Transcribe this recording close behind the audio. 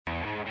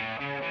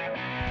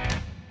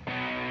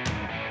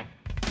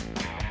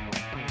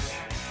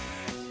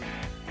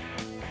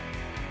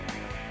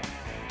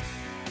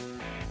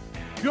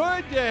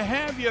Good to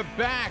have you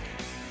back.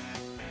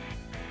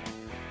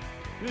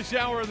 This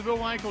hour of the Bill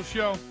Michaels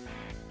Show.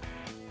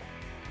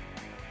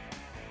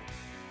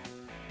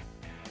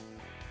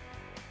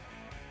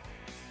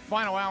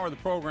 Final hour of the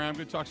program.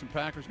 Going to talk some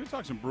Packers. Going to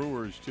talk some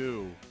Brewers,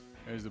 too,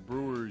 as the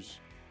Brewers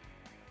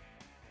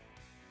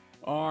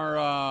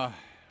are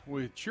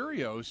with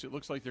Churios. It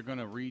looks like they're going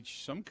to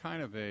reach some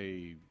kind of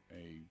a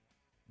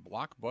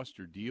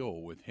blockbuster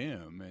deal with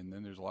him. And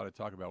then there's a lot of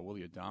talk about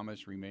Willie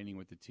Adames remaining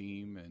with the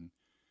team and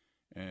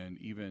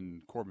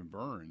even Corbin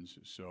Burns.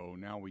 So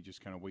now we just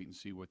kind of wait and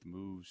see what the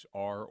moves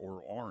are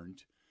or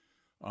aren't.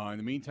 In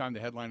the meantime, the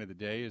headline of the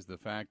day is the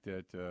fact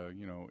that,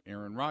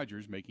 Aaron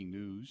Rodgers, making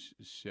news,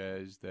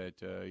 says that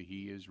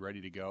he is ready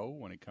to go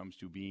when it comes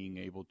to being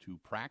able to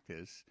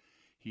practice.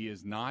 He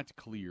is not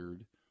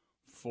cleared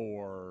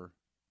for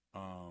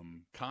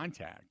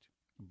contact,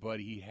 but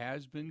he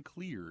has been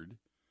cleared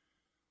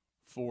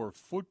for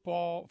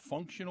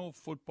functional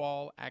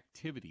football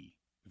activity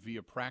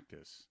via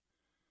practice.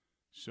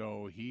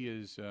 So he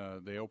is.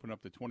 They open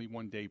up the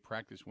 21-day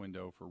practice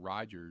window for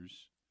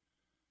Rodgers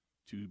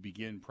to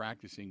begin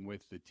practicing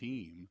with the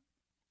team,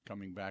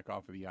 coming back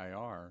off of the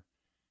IR,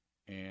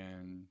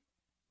 and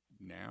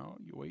now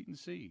you wait and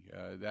see.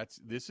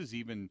 This is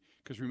even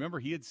because remember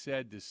he had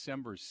said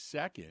December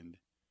 2nd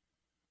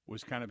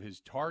was kind of his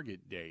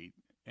target date,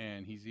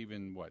 and he's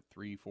even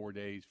 4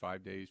 days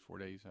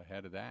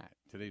ahead of that.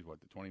 Today's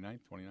the 29th?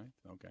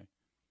 Okay,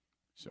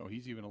 so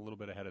he's even a little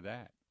bit ahead of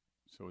that.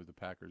 So as the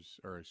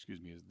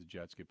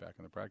Jets get back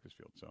on the practice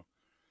field. So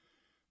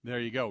there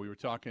you go. We were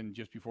talking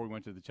just before we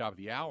went to the top of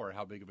the hour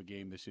how big of a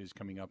game this is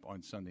coming up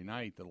on Sunday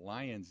night. The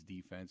Lions'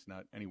 defense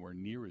not anywhere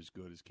near as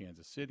good as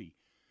Kansas City.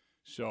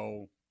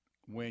 So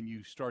when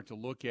you start to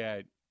look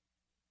at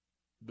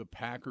the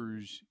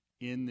Packers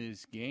in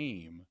this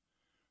game,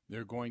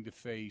 they're going to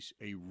face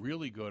a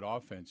really good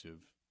offensive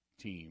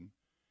team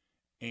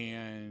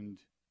and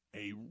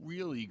a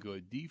really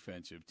good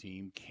defensive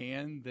team.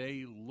 Can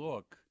they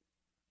look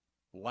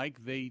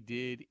like they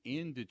did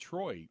in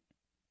Detroit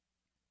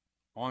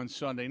on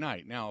Sunday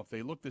night? Now, if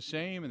they look the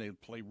same and they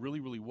play really,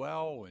 really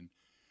well and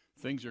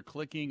things are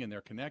clicking and they're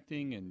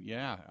connecting, and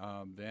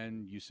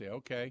then you say,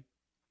 okay,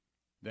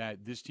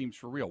 that this team's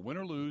for real. Win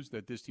or lose,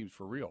 that this team's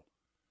for real.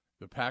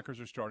 The Packers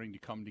are starting to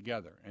come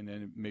together, and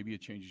then maybe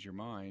it changes your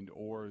mind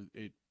or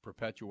it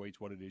perpetuates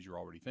what it is you're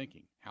already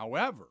thinking.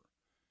 However,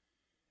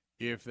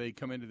 if they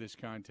come into this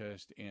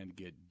contest and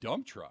get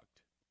dump trucked,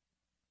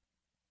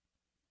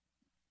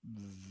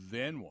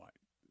 then what?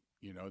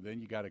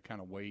 Then you got to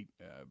kind of wait,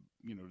 to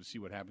see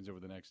what happens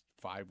over the next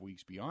 5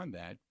 weeks beyond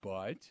that.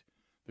 But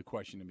the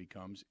question then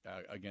becomes,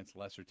 against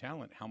lesser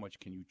talent, how much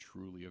can you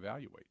truly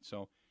evaluate?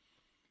 So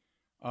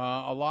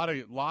a lot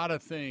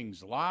of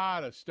things, a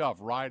lot of stuff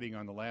riding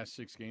on the last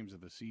 6 games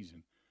of the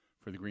season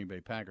for the Green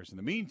Bay Packers. In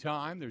the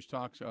meantime, there's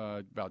talks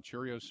about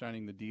Churio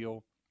signing the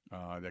deal.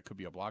 That could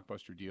be a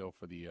blockbuster deal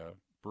for the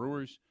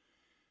Brewers.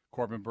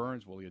 Corbin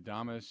Burns, Willie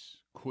Adames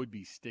could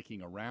be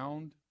sticking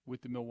around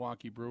with the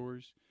Milwaukee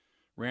Brewers.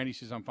 Randy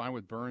says, I'm fine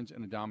with Burns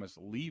and Adames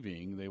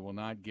leaving. They will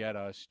not get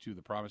us to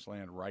the promised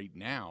land right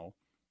now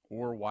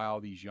or while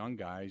these young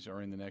guys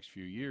are in the next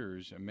few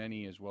years, and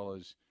many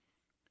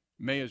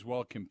may as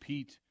well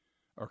compete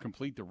or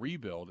complete the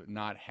rebuild,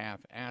 not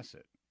half-ass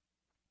it.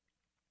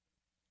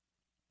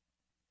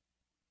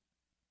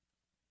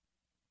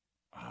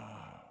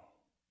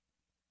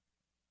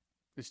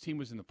 This team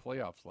was in the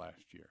playoffs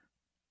last year.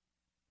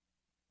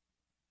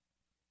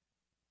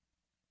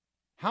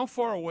 How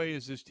far away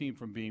is this team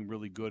from being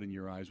really good in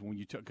your eyes when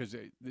you took? Because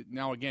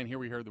now again, here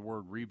we heard the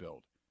word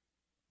rebuild.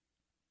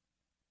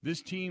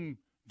 This team,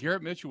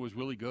 Garrett Mitchell was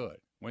really good.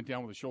 Went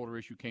down with a shoulder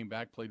issue, came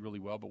back, played really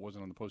well, but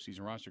wasn't on the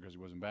postseason roster because he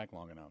wasn't back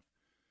long enough.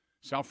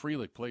 Sal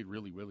Frelick played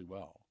really, really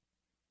well.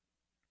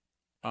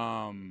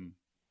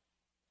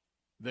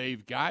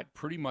 They've got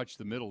pretty much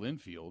the middle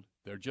infield.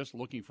 They're just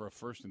looking for a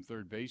first and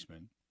third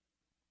baseman,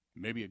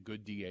 maybe a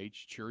good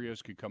DH.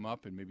 Churios could come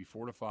up and maybe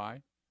fortify,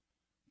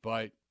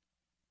 but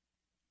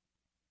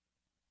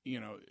if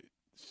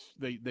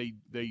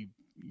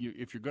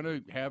you're going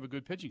to have a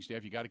good pitching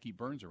staff, you got to keep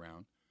Burns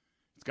around.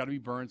 It's got to be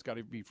Burns, got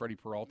to be Freddie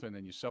Peralta, and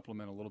then you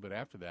supplement a little bit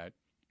after that,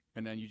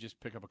 and then you just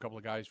pick up a couple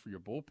of guys for your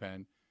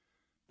bullpen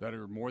that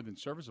are more than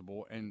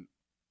serviceable. And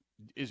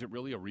is it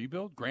really a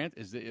rebuild? Grant,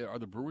 are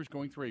the Brewers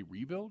going through a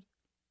rebuild?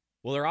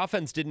 Well, their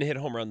offense didn't hit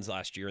home runs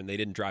last year, and they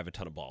didn't drive a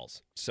ton of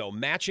balls. So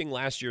matching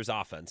last year's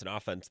offense, an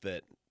offense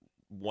that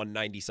won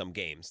 90-some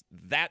games,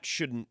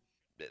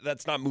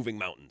 that's not moving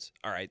mountains.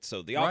 All right,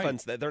 so the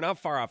offense, they're not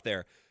far off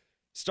there.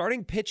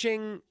 Starting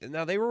pitching,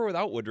 now they were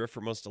without Woodruff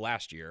for most of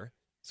last year,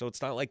 so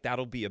it's not like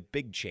that'll be a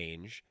big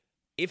change.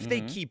 If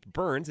they keep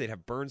Burns, they'd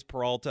have Burns,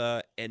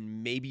 Peralta,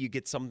 and maybe you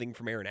get something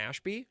from Aaron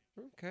Ashby.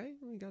 Okay,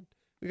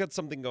 we got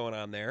something going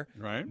on there.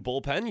 Right.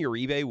 Bullpen,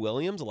 Uribe,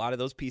 Williams, a lot of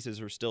those pieces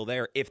are still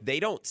there. If they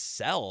don't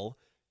sell,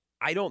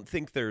 I don't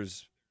think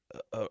there's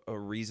a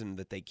reason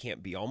that they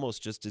can't be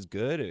almost just as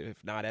good,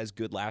 if not as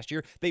good last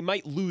year. They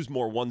might lose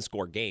more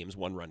one-score games,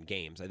 one-run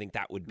games. I think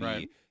that would be,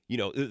 right.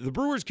 The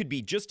Brewers could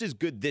be just as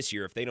good this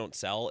year if they don't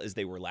sell as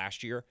they were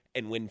last year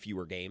and win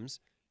fewer games,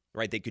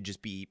 right? They could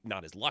just be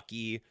not as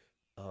lucky.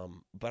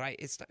 But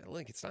it's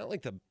not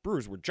like the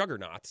Brewers were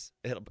juggernauts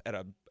at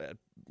a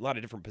lot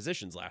of different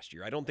positions last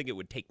year. I don't think it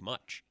would take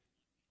much.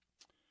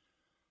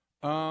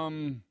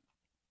 What?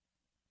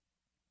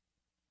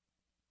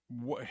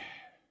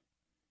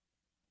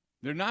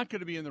 They're not going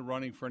to be in the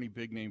running for any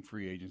big-name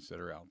free agents that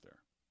are out there.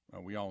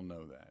 We all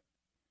know that.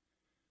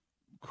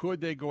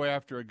 Could they go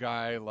after a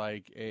guy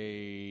like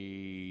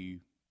a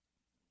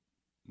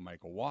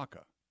Michael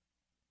Wacha,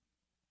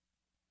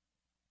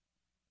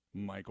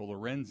 Michael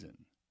Lorenzen?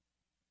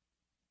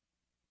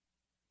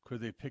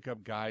 Could they pick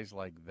up guys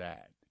like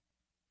that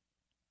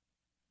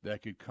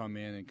could come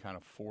in and kind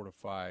of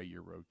fortify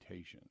your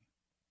rotation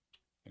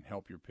and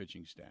help your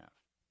pitching staff?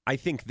 I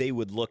think they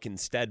would look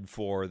instead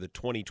for the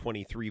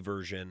 2023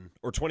 version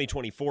or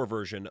 2024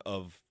 version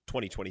of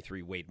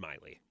 2023 Wade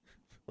Miley.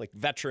 Like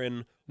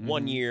veteran,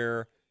 1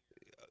 year,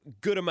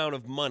 good amount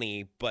of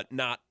money, but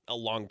not a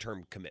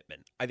long-term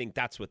commitment. I think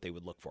that's what they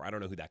would look for. I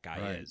don't know who that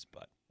guy is,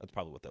 but that's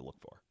probably what they look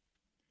for.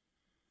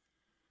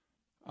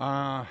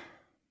 I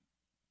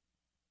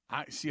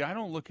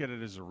don't look at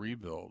it as a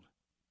rebuild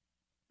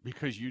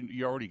because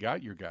you already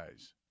got your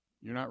guys.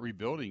 You're not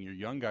rebuilding. Your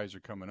young guys are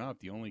coming up.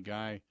 The only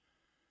guy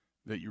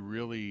that you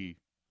really,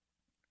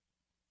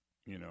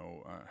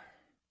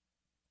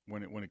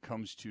 when it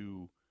comes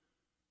to,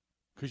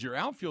 because your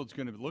outfield's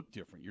going to look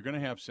different. You're going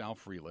to have Sal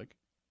Frelick.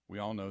 We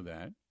all know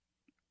that.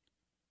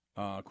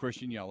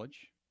 Christian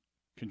Yelich,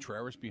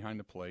 Contreras behind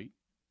the plate.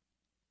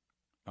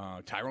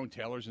 Tyrone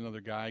Taylor's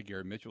another guy.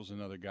 Garrett Mitchell's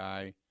another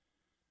guy.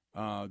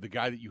 The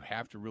guy that you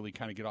have to really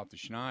kind of get off the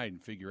schneid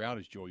and figure out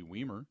is Joey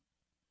Weimer,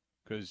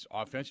 because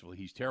offensively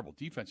he's terrible.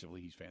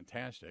 Defensively he's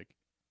fantastic.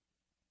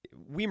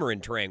 Weimer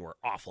and Turang were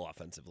awful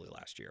offensively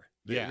last year.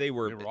 They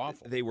were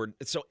awful.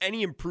 So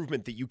any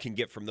improvement that you can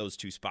get from those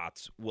two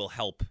spots will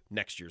help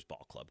next year's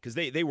ball club because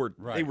they were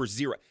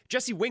zero.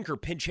 Jesse Winker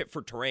pinch hit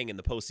for Turang in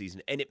the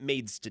postseason, and it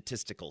made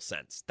statistical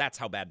sense. That's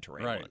how bad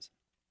Turang was.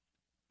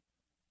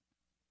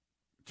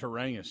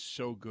 Turang is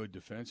so good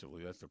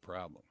defensively. That's the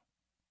problem.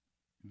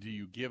 Do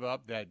you give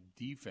up that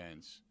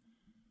defense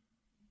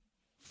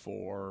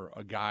for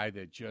a guy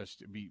that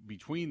just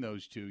between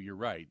those two? You're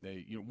right.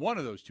 One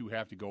of those two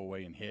have to go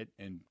away and hit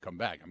and come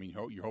back. I mean,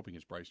 you're hoping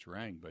it's Bryce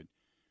Turang, but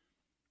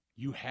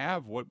you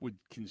have what would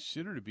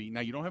consider to be now.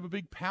 You don't have a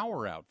big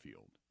power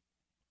outfield,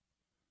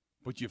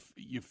 but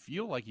you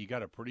feel like you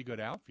got a pretty good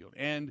outfield.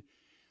 And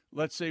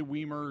let's say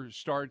Weimer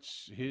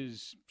starts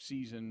his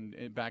season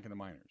back in the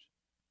minors,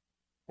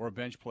 or a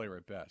bench player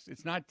at best.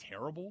 It's not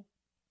terrible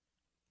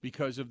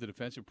because of the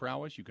defensive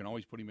prowess. You can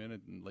always put him in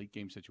late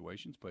game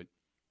situations, but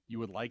you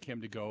would like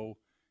him to go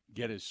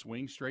get his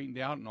swing straightened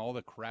out and all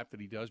the crap that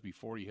he does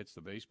before he hits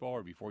the baseball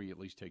or before he at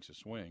least takes a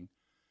swing.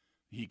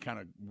 He kind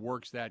of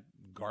works that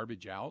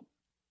garbage out.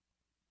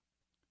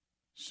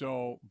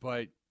 So,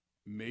 but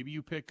maybe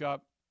you pick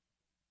up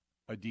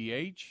a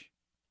DH.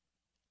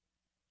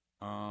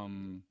 I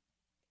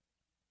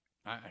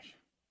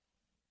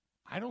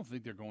don't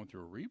think they're going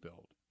through a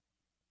rebuild.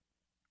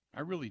 I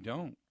really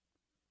don't.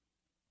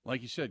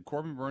 Like you said,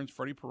 Corbin Burns,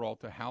 Freddie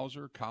Peralta,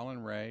 Hauser,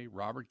 Colin Ray,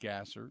 Robert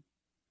Gasser.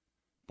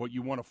 But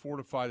you want to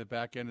fortify the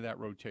back end of that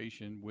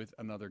rotation with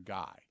another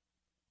guy.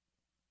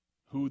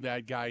 Who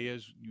that guy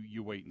is,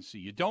 you wait and see.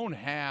 You don't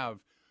have,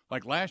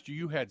 like last year,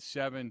 you had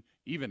 7,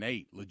 even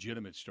 8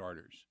 legitimate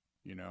starters,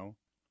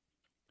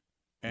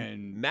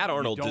 And Matt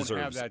Arnold you don't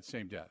deserves have that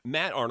same depth.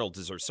 Matt Arnold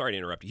deserves. Sorry to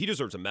interrupt you. He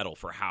deserves a medal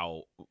for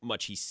how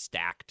much he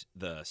stacked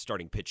the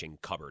starting pitching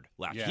cupboard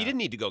last year. He didn't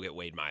need to go get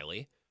Wade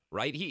Miley,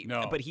 right?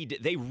 But he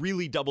did. They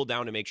really doubled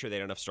down to make sure they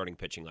had enough starting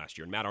pitching last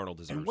year. And Matt Arnold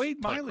deserves. And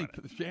Wade Miley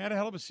had a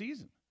hell of a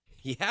season.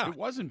 Yeah, it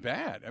wasn't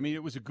bad. I mean,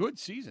 it was a good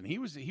season. He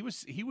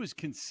was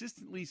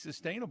consistently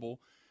sustainable,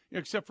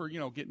 except for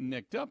getting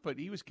nicked up. But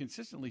he was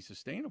consistently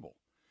sustainable.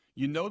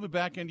 The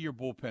back end of your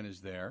bullpen is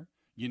there.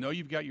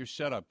 You've got your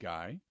setup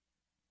guy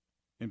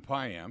in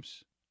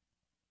Piamps.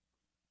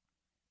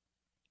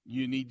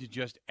 You need to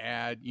just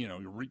add,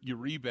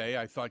 Uribe,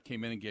 I thought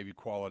came in and gave you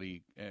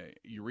quality.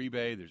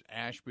 Uribe, there's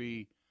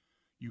Ashby.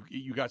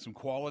 You got some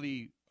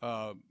quality,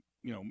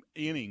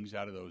 innings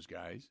out of those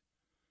guys.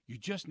 You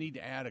just need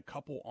to add a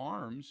couple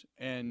arms,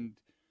 and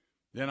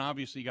then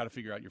obviously you got to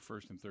figure out your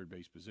first and third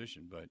base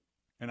position.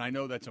 And I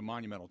know that's a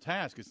monumental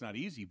task. It's not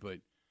easy, but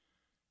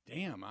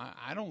damn,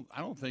 I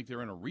don't think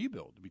they're in a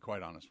rebuild, to be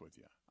quite honest with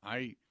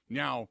you.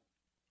 Now,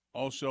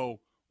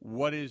 also,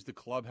 what is the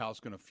clubhouse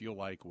going to feel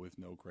like with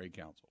no Craig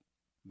Counsell?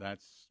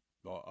 That's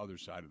the other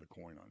side of the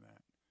coin on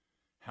that.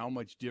 How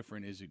much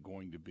different is it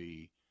going to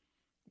be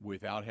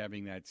without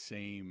having that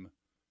same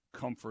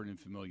comfort and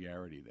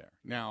familiarity there?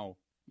 Now,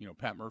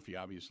 Pat Murphy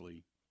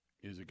obviously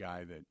is a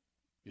guy that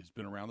has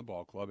been around the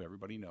ball club.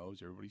 Everybody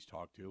knows, everybody's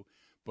talked to.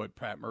 But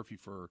Pat Murphy,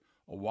 for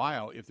a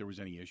while, if there was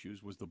any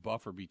issues, was the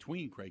buffer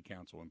between Craig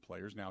Counsell and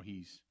players. Now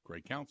he's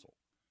Craig Counsell.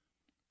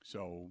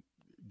 So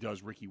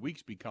does Ricky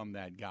Weeks become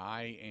that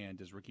guy, and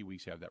does Ricky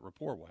Weeks have that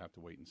rapport? We'll have to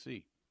wait and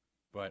see.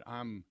 But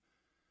I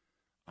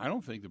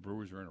don't think the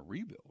Brewers are in a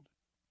rebuild.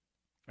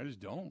 I just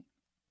don't.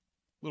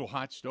 Little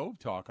hot stove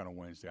talk on a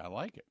Wednesday. I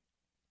like it.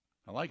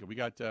 We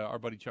got our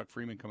buddy Chuck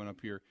Freimund coming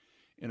up here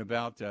in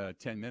about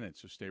 10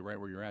 minutes, so stay right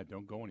where you're at.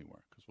 Don't go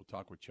anywhere, because we'll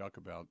talk with Chuck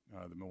about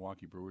the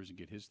Milwaukee Brewers and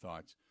get his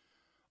thoughts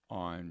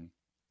on,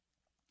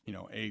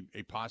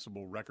 a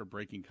possible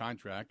record-breaking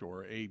contract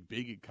or a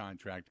big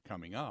contract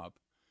coming up,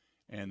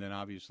 and then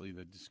obviously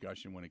the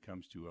discussion when it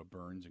comes to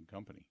Burns and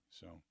company.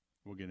 So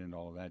we'll get into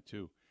all of that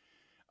too.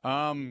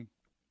 By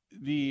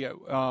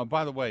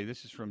the way,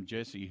 this is from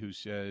Jesse, who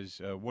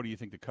says, what do you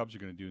think the Cubs are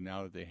going to do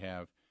now that they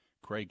have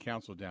Craig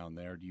Counsell down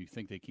there? Do you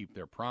think they keep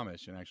their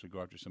promise and actually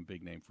go after some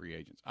big-name free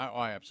agents?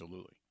 I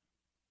absolutely.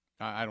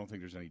 I don't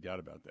think there's any doubt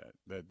about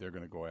that they're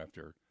going to go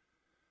after.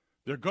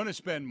 They're going to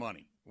spend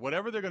money.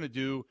 Whatever they're going to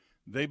do,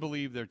 they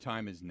believe their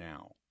time is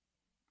now.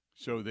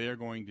 So they're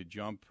going to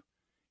jump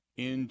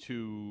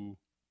into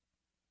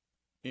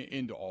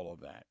all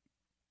of that.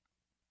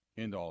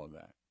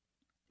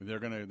 They're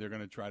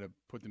gonna try to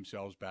put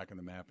themselves back on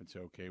the map and say,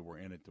 okay, we're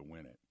in it to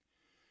win it.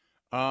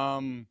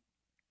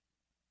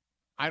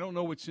 I don't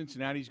know what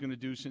Cincinnati's going to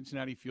do.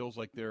 Cincinnati feels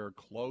like they're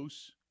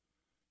close.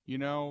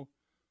 I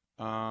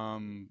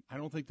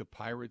don't think the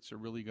Pirates are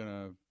really going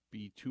to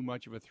be too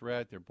much of a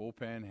threat. Their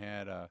bullpen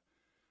had a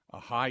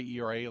high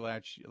ERA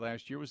last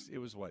year. It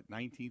was what,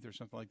 19th or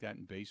something like that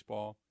in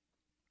baseball.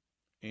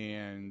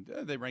 And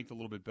they ranked a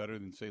little bit better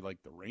than, say, like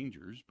the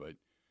Rangers. But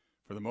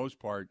for the most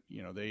part,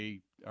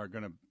 they are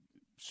going to,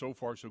 so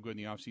far so good in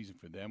the offseason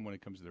for them when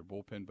it comes to their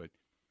bullpen. But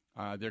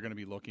they're going to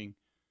be looking.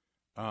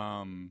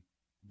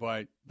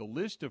 But the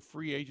list of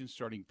free agent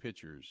starting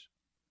pitchers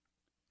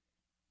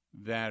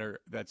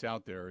that's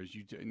out there is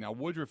now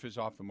Woodruff is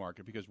off the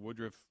market, because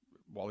Woodruff,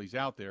 while he's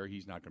out there,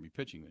 he's not going to be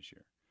pitching this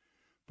year.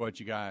 But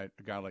you got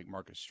a guy like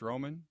Marcus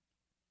Stroman,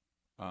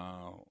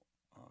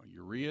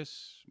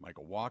 Urias,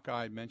 Michael Wacha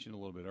I mentioned a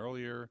little bit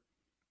earlier.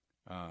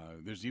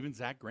 There's even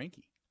Zach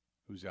Greinke,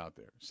 who's out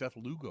there. Seth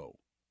Lugo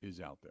is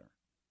out there.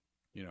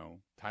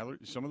 Tyler,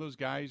 some of those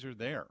guys are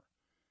there.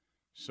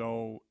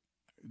 So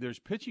there's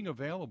pitching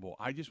available.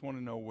 I just want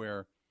to know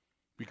where,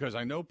 because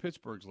I know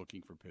Pittsburgh's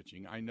looking for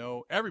pitching. I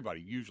know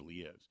everybody usually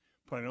is.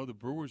 But I know the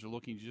Brewers are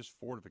looking to just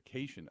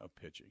fortification of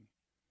pitching.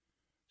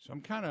 So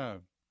I'm kind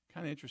of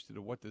interested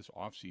in what this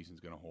offseason is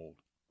going to hold.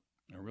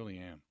 I really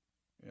am.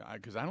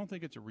 Because I don't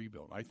think it's a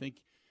rebuild. I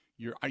think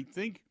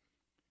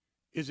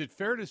is it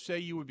fair to say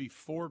you would be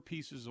 4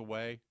 pieces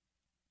away,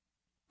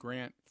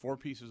 Grant? 4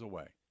 pieces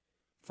away.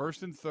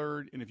 First and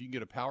third, and if you can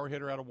get a power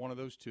hitter out of one of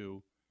those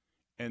two,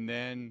 and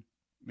then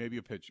maybe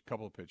a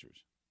couple of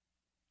pitchers.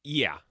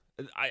 Yeah,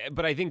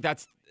 but I think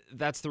that's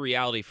the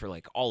reality for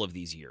like all of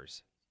these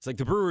years. It's like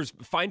the Brewers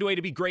find a way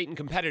to be great and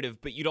competitive,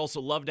 but you'd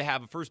also love to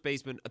have a first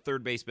baseman, a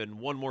third baseman,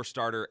 one more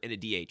starter, and a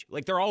DH.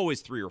 Like they're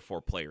always 3 or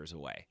 4 players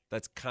away.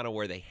 That's kind of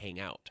where they hang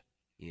out,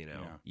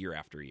 year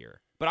after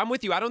year. But I'm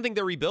with you. I don't think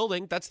they're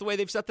rebuilding. That's the way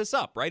they've set this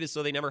up, right? Is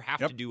so they never have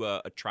to do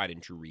a tried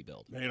and true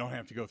rebuild. They don't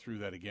have to go through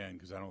that again,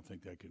 because I don't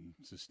think they can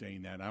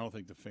sustain that. I don't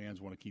think the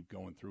fans want to keep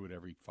going through it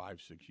every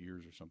 5-6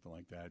 years or something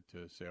like that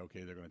to say,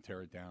 okay, they're going to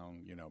tear it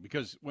down,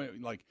 because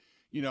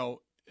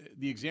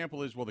the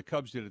example is, well, the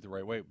Cubs did it the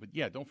right way. But,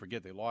 yeah, don't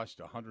forget they lost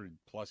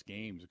 100-plus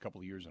games a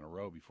couple of years in a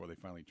row before they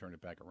finally turned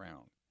it back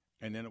around.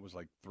 And then it was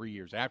like 3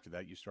 years after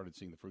that you started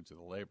seeing the fruits of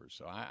the labor.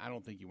 So I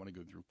don't think you want to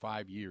go through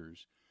 5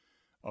 years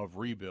of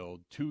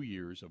rebuild, 2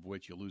 years of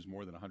which you lose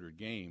more than 100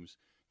 games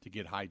to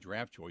get high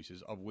draft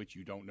choices, of which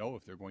you don't know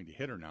if they're going to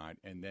hit or not,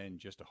 and then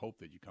just to hope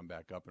that you come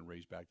back up and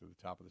raise back to the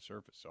top of the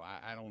surface. So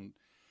I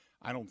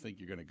don't think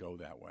you're going to go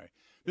that way.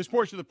 This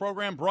portion of the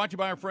program brought to you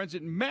by our friends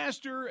at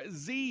Master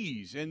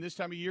Z's. And this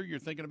time of year, you're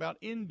thinking about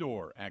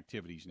indoor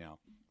activities now.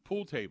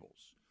 Pool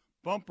tables,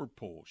 bumper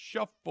pool,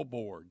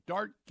 shuffleboard,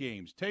 dart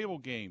games, table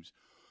games,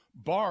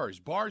 bars,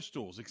 bar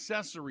stools,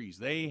 accessories.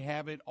 They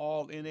have it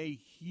all in a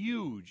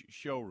huge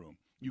showroom.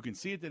 You can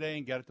see it today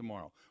and get it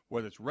tomorrow,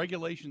 whether it's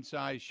regulation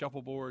size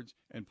shuffleboards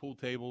and pool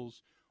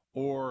tables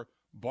or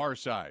bar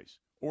size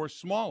or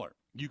smaller.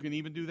 You can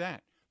even do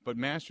that. But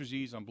Master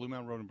Z's on Blue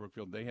Mountain Road in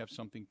Brookfield, they have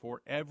something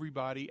for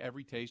everybody,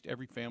 every taste,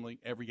 every family,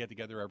 every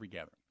get-together, every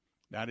gathering.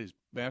 That is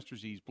Master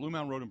Z's, Blue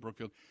Mountain Road in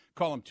Brookfield.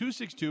 Call them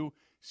 262-746-5931,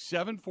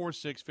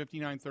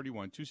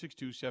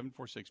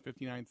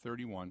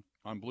 262-746-5931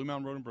 on Blue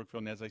Mountain Road in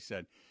Brookfield. And as I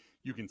said,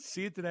 you can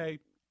see it today,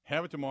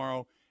 have it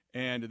tomorrow.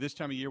 And this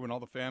time of year when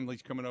all the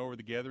families coming over,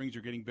 the gatherings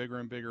are getting bigger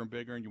and bigger and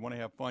bigger, and you want to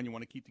have fun, you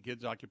want to keep the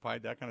kids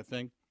occupied, that kind of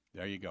thing,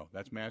 there you go.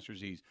 That's Master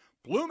Z's,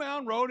 Blue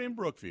Mountain Road in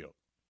Brookfield.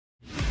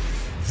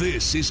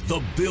 This is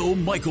the Bill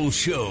Michaels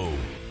Show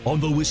on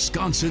the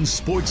Wisconsin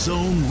Sports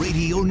Zone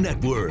Radio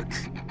Network.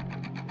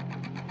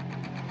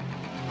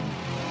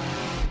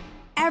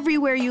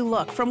 Everywhere you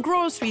look, from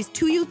groceries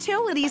to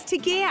utilities to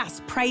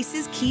gas,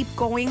 prices keep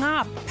going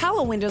up.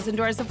 Pella Windows and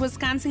Doors of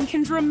Wisconsin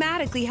can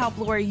dramatically help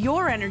lower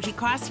your energy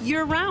costs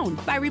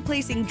year-round by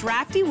replacing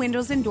drafty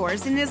windows and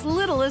doors in as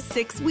little as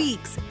 6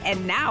 weeks.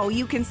 And now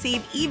you can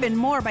save even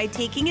more by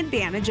taking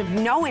advantage of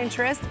no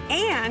interest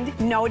and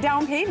no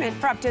down payment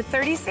for up to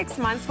 36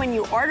 months when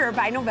you order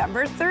by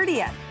November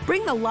 30th.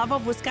 Bring the love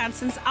of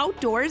Wisconsin's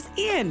outdoors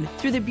in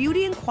through the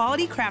beauty and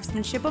quality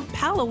craftsmanship of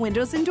Pella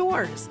Windows and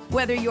Doors.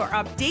 Whether you're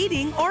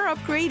updating or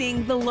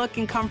upgrading the look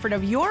and comfort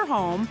of your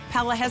home,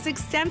 Pella has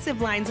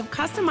extensive lines of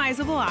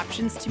customizable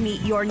options to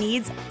meet your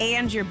needs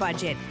and your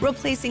budget.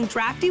 Replacing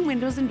drafty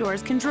windows and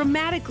doors can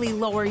dramatically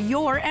lower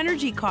your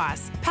energy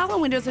costs. Pella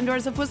Windows and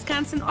Doors of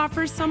Wisconsin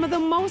offers some of the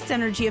most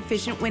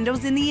energy-efficient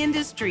windows in the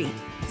industry.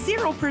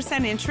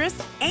 0%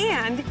 interest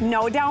and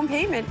no down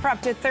payment for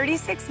up to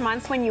 36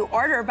 months when you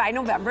order by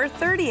November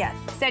 30th.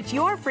 Set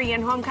your free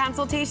in-home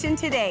consultation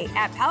today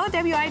at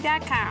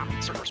PellaWI.com.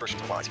 Certain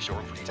restrictions apply. See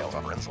showroom for details.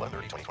 Offer ends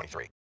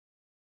 11/30/2023.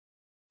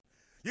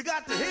 You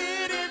got to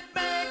hit it,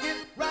 bang it,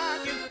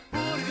 rock it,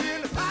 put it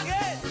in the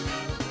pocket.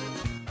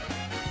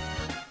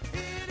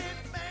 Hit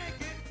it, bang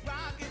it,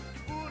 rock it,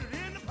 put it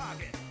in the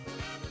pocket.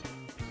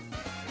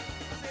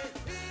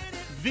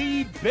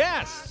 The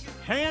best,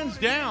 hands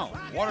down,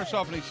 water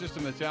softening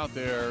system that's out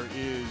there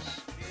is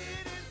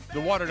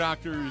the Water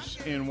Doctors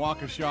in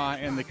Waukesha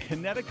and the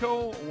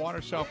Connecticut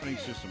Water Softening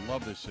System.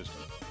 Love this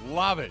system.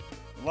 Love it.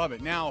 Love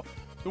it. Now,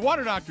 the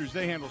Water Doctors,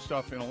 they handle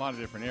stuff in a lot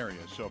of different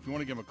areas. So if you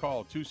want to give them a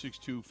call,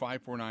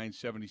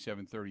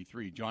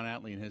 262-549-7733. John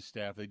Atlee and his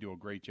staff, they do a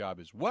great job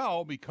as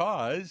well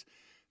because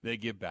they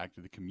give back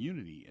to the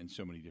community in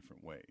so many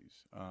different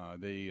ways.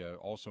 They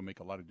also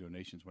make a lot of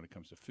donations when it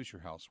comes to Fisher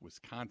House,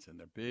 Wisconsin.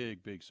 They're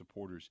big, big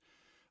supporters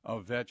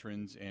of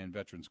veterans and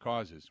veterans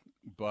causes.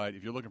 But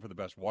if you're looking for the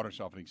best water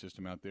softening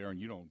system out there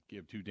and you don't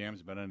give two damns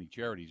about any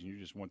charities and you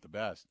just want the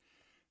best,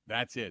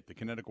 that's it. The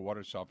Connecticut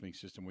Water Softening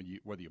System,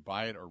 whether you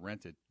buy it or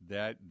rent it,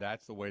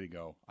 that's the way to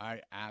go.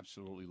 I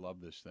absolutely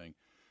love this thing.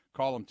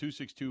 Call them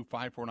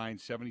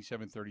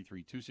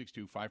 262-549-7733,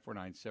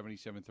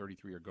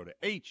 262-549-7733, or go to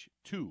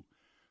H2,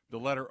 the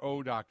letter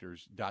O,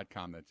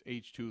 doctors.com. That's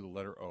H2, the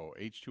letter O,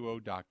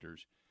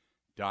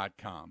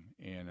 H2ODoctors.com.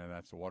 And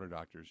that's the Water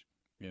Doctors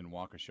in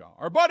Waukesha.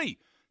 Our buddy,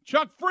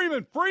 Chuck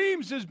Freimund.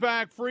 Freems is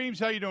back. Freems,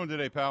 how you doing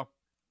today, pal?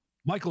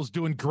 Michael's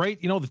doing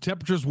great. You know, the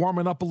temperature's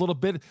warming up a little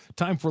bit.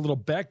 Time for a little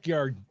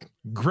backyard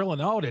grilling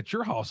out at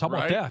your house. How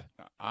about that?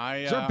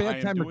 Is there a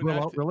bad time to grill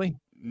out, really?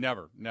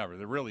 Never.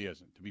 There really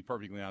isn't, to be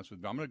perfectly honest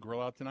with you. I'm going to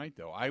grill out tonight,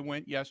 though. I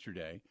went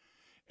yesterday,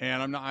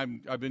 and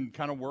I've been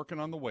kind of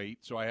working on the weight,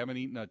 so I haven't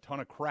eaten a ton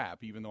of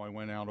crap, even though I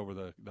went out over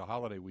the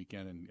holiday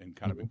weekend and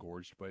kind of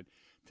engorged. But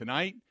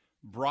tonight,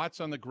 brats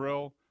on the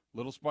grill,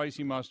 little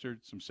spicy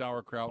mustard, some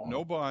sauerkraut,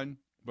 no bun,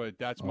 but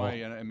that's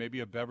and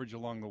maybe a beverage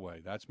along the way.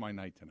 That's my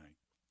night tonight.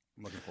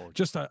 I'm looking forward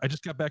to it. I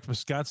just got back from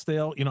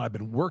Scottsdale. You know, I've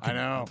been working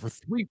for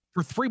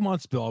 3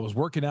 months, Bill. I was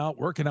working out,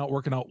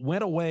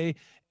 went away,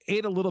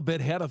 ate a little bit,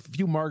 had a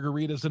few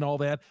margaritas and all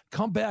that.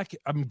 Come back.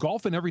 I'm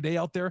golfing every day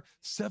out there,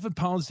 7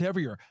 pounds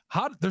heavier.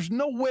 There's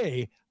no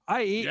way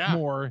I ate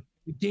more,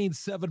 gained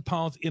 7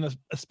 pounds in a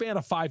span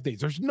of 5 days.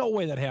 There's no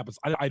way that happens.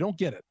 I don't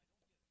get it.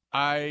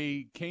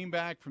 I came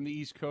back from the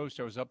East Coast.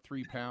 I was up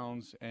 3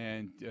 pounds,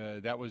 and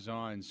that was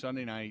on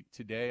Sunday night.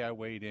 Today I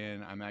weighed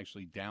in. I'm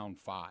actually down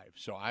 5.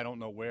 So I don't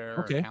know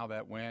where and how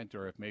that went,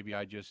 or if maybe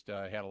I just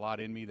had a lot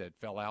in me that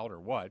fell out or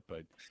what.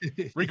 But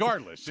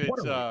regardless,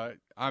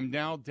 I'm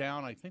now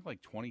down, I think,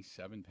 like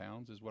 27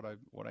 pounds is what I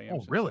am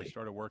since I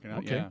started working out.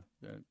 Okay.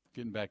 Yeah,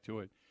 getting back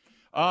to it.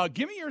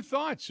 Give me your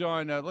thoughts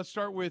on. Let's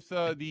start with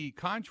the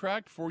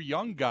contract for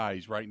young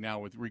guys right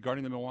now,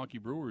 regarding the Milwaukee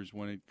Brewers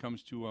when it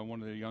comes to one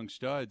of their young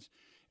studs,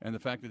 and the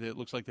fact that it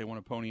looks like they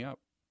want to pony up.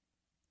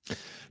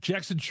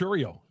 Jackson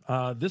Churio.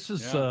 This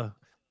is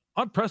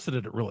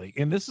unprecedented, really,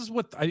 and this is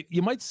what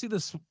you might see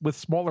this with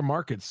smaller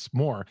markets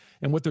more.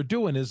 And what they're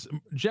doing is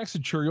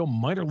Jackson Churio,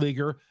 minor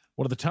leaguer,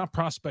 one of the top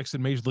prospects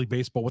in Major League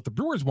Baseball. What the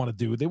Brewers want to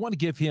do, they want to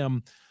give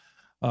him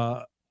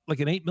like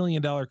an $8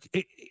 million,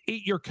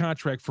 8-year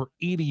contract for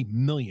 $80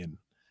 million.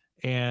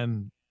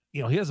 And,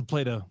 you know, he hasn't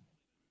played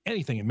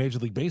anything in Major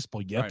League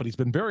Baseball yet, but he's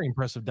been very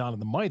impressive down in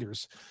the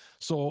minors.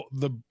 So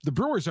the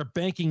Brewers are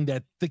banking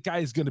that the guy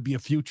is going to be a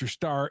future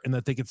star and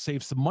that they could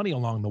save some money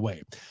along the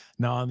way.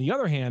 Now, on the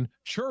other hand,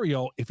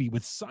 Churio, if he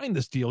would sign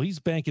this deal, he's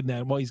banking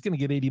that, well, he's going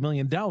to get $80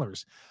 million.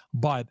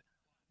 But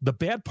the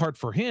bad part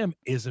for him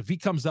is if he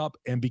comes up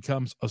and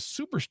becomes a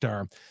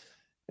superstar,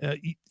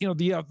 you know,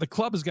 the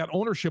club has got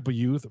ownership of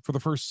youth for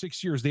the first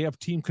 6 years. They have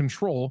team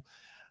control,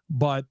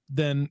 but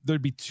then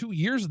there'd be 2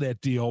 years of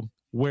that deal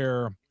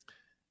where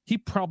he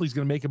probably is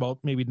going to make about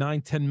maybe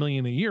 $9-10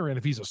 million a year. And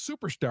if he's a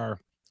superstar,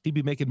 he'd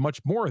be making much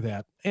more of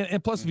that.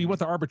 And plus, if he went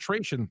to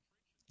arbitration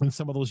in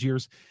some of those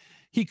years,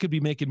 he could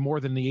be making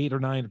more than the $8 or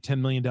 $9 or $10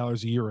 million a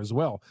year as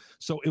well.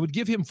 So it would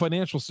give him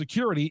financial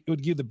security. It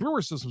would give the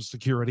Brewers some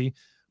security.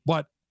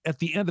 But at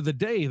the end of the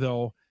day,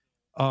 though,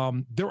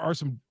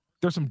 there's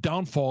some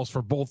downfalls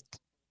for both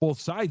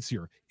sides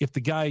here. If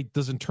the guy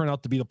doesn't turn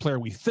out to be the player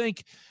we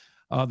think,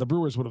 the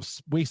Brewers would have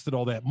wasted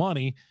all that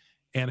money.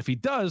 And if he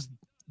does,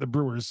 the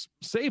Brewers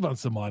save on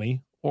some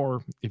money.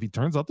 Or if he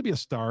turns out to be a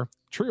star,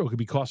 Churio could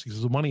be costing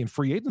some money in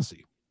free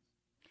agency.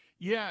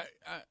 Yeah,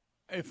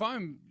 if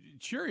I'm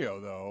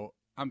Churio, though,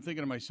 I'm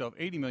thinking to myself,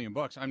 $80 million,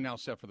 I'm now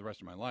set for the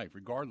rest of my life,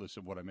 regardless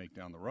of what I make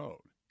down the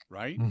road,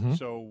 right? Mhm.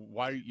 So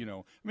why,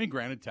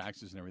 granted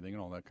taxes and everything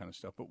and all that kind of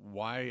stuff, but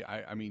why,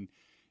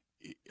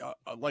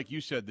 like you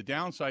said, the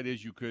downside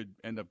is you could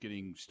end up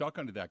getting stuck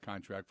under that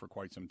contract for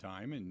quite some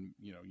time, and,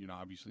 you're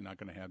obviously not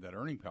going to have that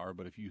earning power,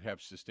 but if you have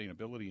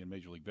sustainability in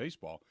Major League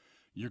Baseball,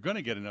 you're going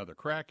to get another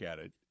crack at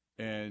it.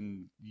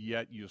 And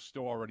yet you'll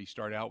still already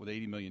start out with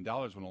 $80 million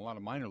when a lot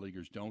of minor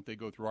leaguers don't. They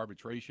go through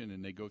arbitration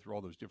and they go through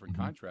all those different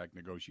contract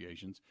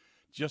negotiations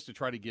just to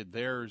try to get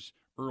theirs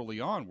early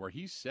on, where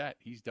he's set,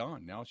 he's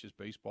done. Now it's just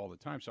baseball all the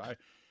time. So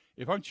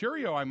if I'm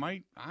Churio,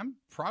 I'm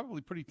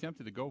probably pretty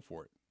tempted to go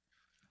for it.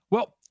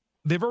 Well,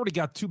 they've already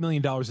got $2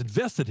 million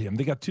invested in him.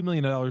 They got $2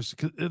 million,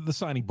 the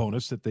signing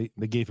bonus that they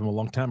gave him a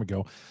long time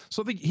ago.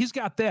 So he's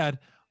got that.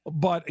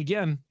 But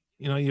again,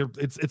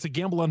 it's a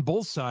gamble on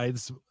both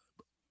sides.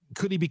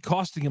 Could he be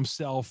costing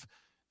himself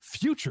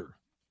future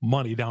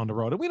money down the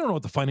road? And we don't know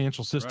what the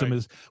financial system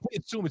is. We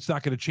assume it's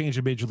not going to change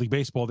in Major League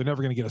Baseball. They're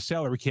never going to get a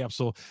salary cap.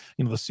 So,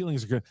 the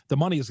ceilings the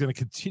money is going to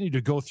continue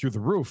to go through the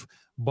roof.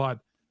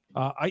 But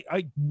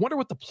I wonder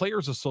what the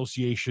Players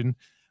Association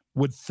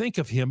would think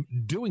of him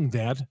doing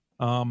that,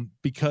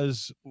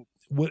 because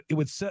it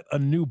would set a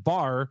new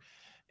bar.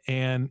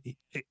 And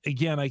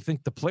again, I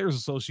think the Players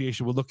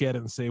Association would look at it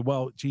and say,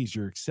 well, geez,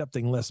 you're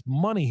accepting less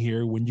money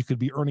here when you could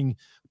be earning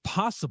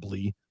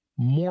possibly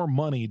more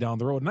money down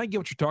the road. And I get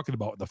what you're talking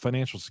about, the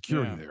financial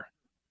security there.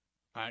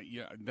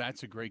 Yeah,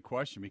 that's a great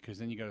question, because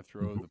then you got to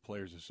throw the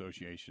Players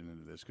Association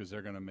into this, because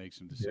they're going to make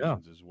some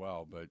decisions as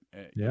well. But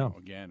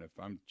again, if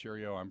I'm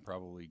Churio, I'm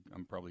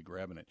probably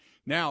grabbing it.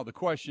 Now the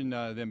question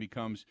then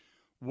becomes,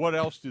 what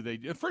else do they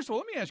do? First of all,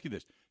 let me ask you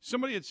this: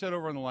 somebody had said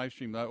over on the live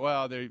stream that,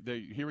 well, they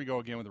here we go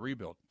again with the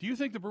rebuild. Do you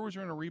think the Brewers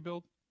are in a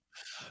rebuild?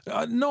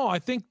 No, I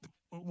think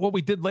what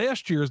we did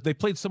last year is they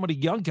played so many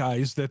young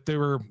guys that they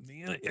were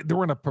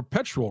in a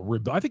perpetual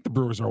rebuild. I think the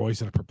Brewers are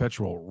always in a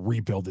perpetual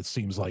rebuild, it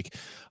seems like.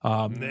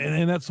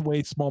 And that's the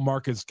way small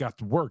markets got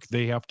to work.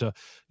 They have to,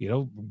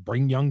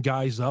 bring young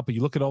guys up. And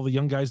you look at all the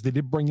young guys they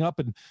did bring up,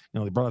 and,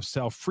 they brought up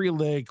Sal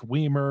Frelick,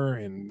 Weimer,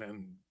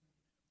 and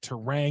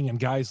Terang, and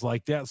guys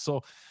like that.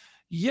 So,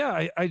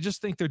 yeah, I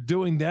just think they're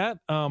doing that.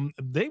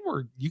 They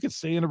were, you could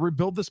say, in a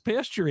rebuild this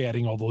past year,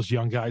 adding all those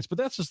young guys, but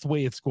that's just the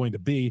way it's going to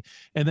be.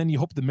 And then you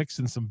hope to mix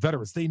in some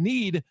veterans. They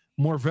need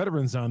more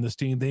veterans on this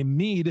team. They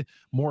need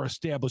more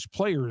established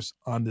players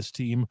on this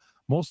team,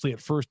 mostly at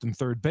first and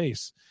third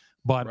base.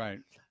 But,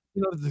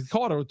 they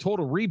call it a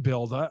total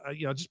rebuild,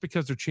 just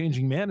because they're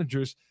changing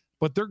managers,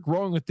 but they're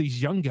growing with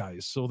these young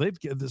guys. So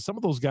some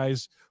of those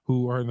guys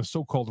who are in the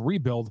so-called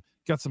rebuild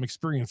got some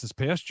experience this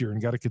past year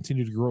and got to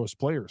continue to grow as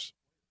players.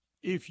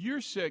 If you're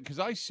said, because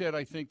I said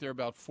I think they're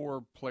about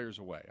 4 players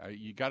away.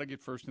 You got to get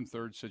first and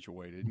third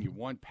situated, and you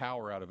want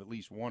power out of at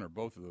least one or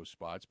both of those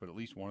spots, but at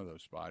least one of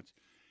those spots.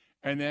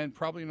 And then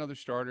probably another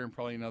starter and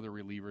probably another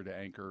reliever to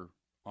anchor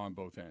on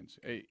both ends.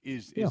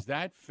 Is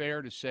that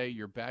fair to say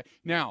you're back?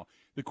 Now,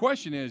 the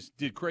question is,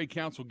 did Craig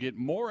Counsell get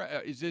more?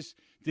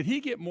 Did he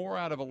get more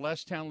out of a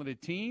less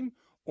talented team,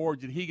 or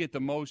did he get the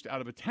most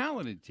out of a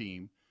talented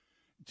team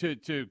to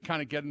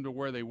kind of get them to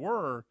where they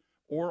were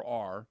or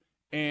are?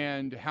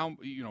 And how,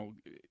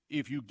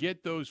 if you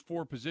get those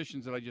 4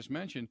 positions that I just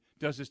mentioned,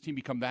 does this team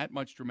become that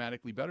much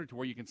dramatically better to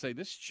where you can say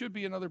this should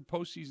be another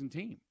postseason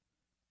team?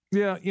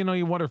 Yeah,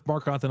 you wonder if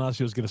Mark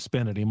Attanasio is going to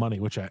spend any money,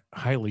 which I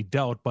highly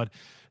doubt. But,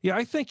 yeah,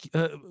 I think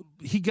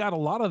he got a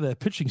lot of the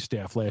pitching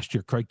staff last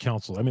year, Craig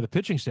Counsell. I mean, the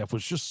pitching staff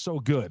was just so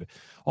good.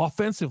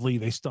 Offensively,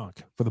 they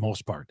stunk for the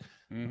most part.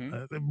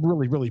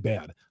 Really, really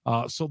bad.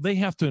 So they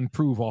have to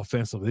improve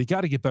offensively. They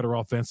got to get better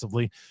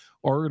offensively,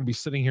 or we're going to be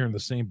sitting here in the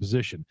same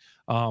position.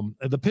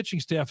 The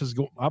pitching staff is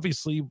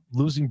obviously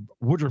losing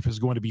Woodruff is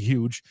going to be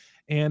huge.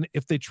 And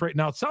if they trade,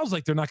 now it sounds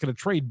like they're not going to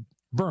trade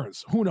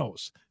Burns. Who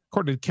knows?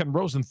 According to Ken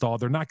Rosenthal,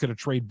 they're not going to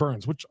trade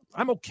Burns, which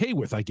I'm okay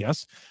with, I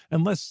guess,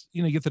 unless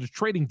you get to the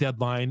trading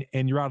deadline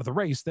and you're out of the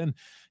race, then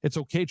it's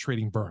okay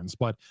trading Burns.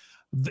 But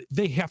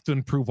they have to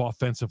improve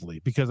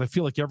offensively, because I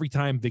feel like every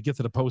time they get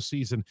to the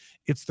postseason,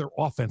 it's their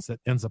offense that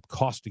ends up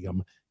costing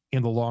them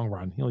in the long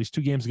run. These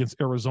 2 games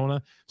against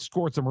Arizona,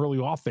 scored some early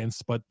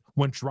offense, but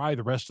went dry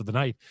the rest of the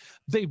night.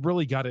 They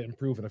really got to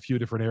improve in a few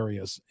different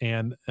areas.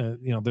 And,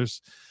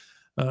 there's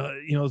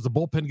is the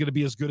bullpen going to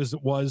be as good as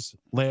it was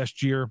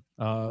last year?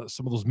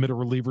 Some of those middle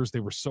relievers, they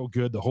were so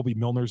good, the Hobie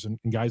Milners and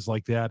guys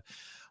like that.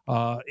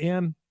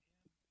 And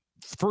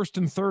first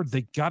and third,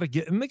 they got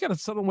to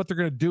settle on what they're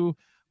going to do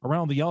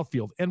around the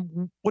outfield.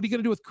 And what are you going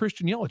to do with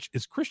Christian Yelich?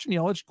 Is Christian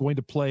Yelich going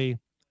to play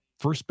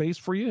first base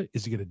for you?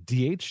 Is he going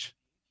to DH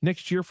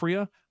next year for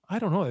you? I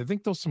don't know. I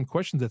think those are some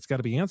questions that's got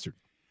to be answered.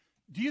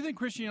 Do you think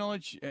Christian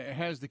Yelich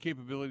has the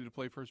capability to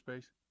play first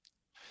base?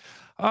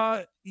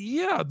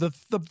 Yeah.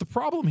 The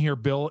problem here,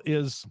 Bill,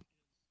 is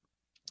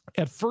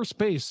at first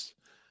base,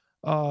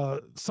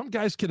 Some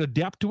guys can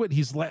adapt to it.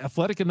 He's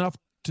athletic enough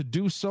to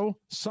do so.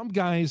 Some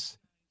guys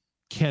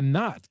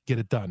cannot get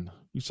it done.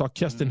 We saw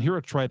Keston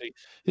Hiura try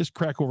his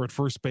crack over at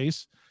first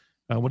base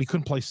when he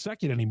couldn't play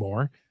second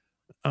anymore.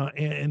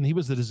 And he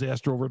was a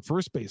disaster over at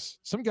first base.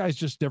 Some guys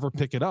just never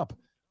pick it up.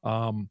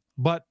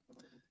 But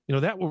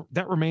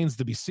that remains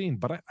to be seen.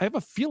 But I have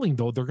a feeling,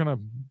 though, they're gonna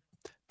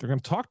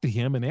talk to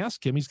him and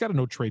ask him. He's got a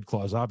no trade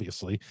clause,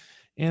 obviously,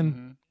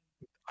 and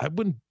I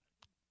wouldn't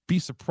be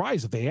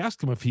surprised if they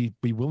asked him if he'd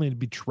be willing to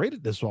be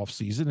traded this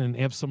offseason and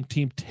have some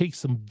team take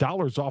some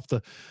dollars off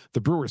the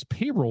Brewers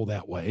payroll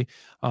that way.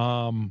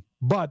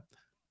 But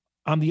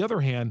on the other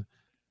hand,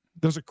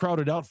 there's a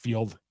crowded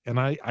outfield, and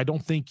I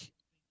don't think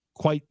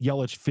quite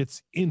Yelich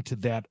fits into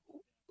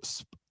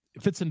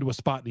a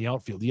spot in the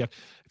outfield. Yeah,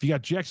 if you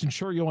got Jackson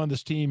Churio on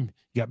this team,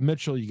 you got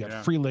Mitchell, you got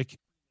Freelick,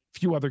 a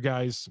few other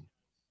guys.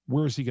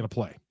 Where is he going to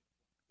play?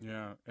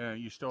 Yeah,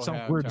 you still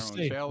have Tyrone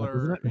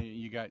Taylor.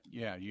 You got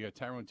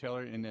Tyrone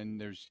Taylor, and then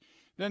there's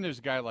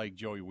a guy like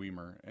Joey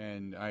Weimer,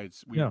 and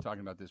we were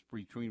talking about this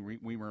between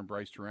Weimer and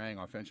Bryce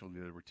Terang.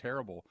 Offensively, they were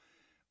terrible.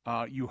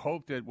 You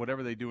hope that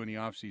whatever they do in the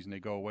offseason, they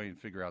go away and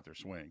figure out their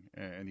swing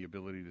and the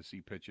ability to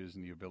see pitches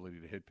and the ability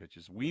to hit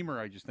pitches. Weimer,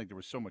 I just think there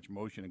was so much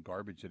motion and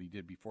garbage that he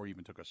did before he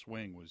even took a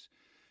swing was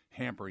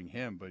hampering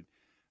him. But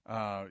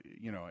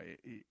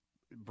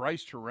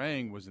Bryce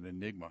Terang was an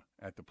enigma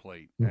at the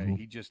plate.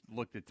 He just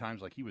looked at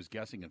times like he was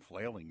guessing and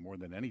flailing more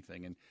than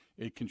anything, and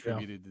it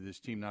contributed to this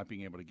team not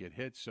being able to get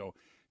hits. So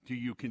do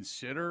you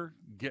consider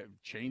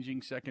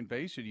changing second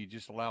base, or do you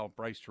just allow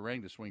Bryce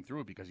Terang to swing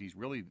through it because he's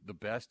really the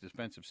best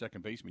defensive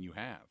second baseman you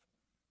have?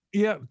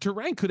 Yeah,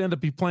 Terang could end up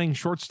be playing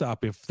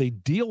shortstop if they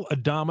deal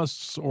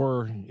Adames,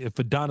 or if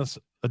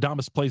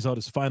Adames plays out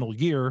his final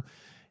year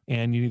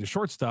and you need a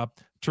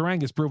shortstop.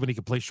 Terang has proven he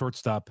can play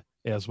shortstop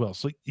as well.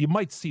 So you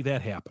might see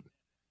that happen.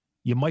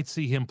 You might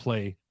see him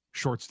play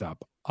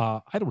shortstop. I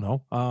don't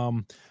know.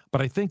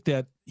 But I think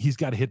that he's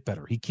got to hit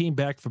better. He came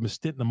back from a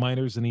stint in the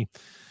minors, and he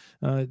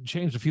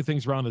changed a few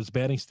things around his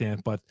batting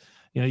stand. But,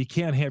 you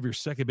can't have your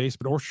second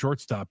baseman or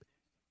shortstop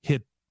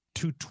hit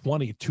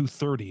 220,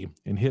 230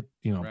 and hit,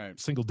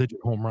 single-digit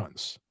home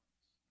runs.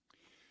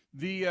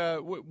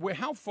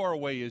 How far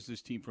away is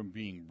this team from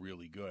being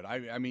really good?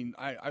 I mean,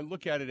 I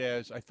look at it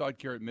as I thought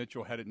Garrett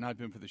Mitchell, had it not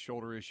been for the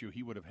shoulder issue,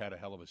 he would have had a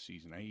hell of a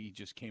season. He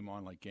just came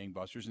on like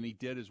gangbusters, and he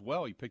did as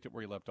well. He picked up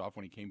where he left off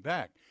when he came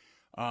back.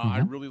 I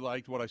really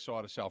liked what I saw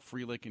out of Sal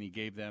Frelick, and he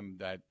gave them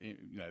that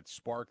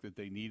spark that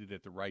they needed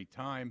at the right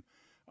time.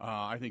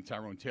 I think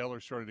Tyrone Taylor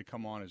started to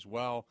come on as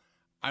well.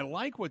 I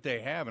like what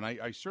they have, and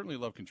I certainly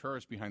love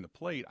Contreras behind the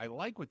plate. I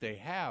like what they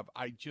have.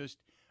 I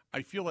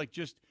feel like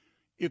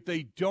if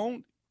they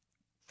don't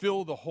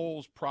fill the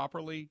holes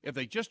properly, if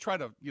they just try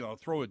to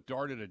throw a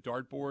dart at a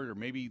dartboard, or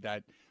maybe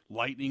that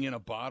lightning in a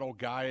bottle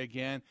guy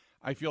again,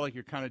 I feel like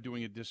you're kind of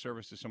doing a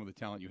disservice to some of the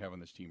talent you have on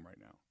this team right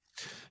now.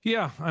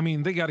 Yeah, I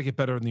mean, they got to get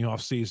better in the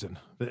offseason.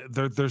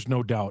 There's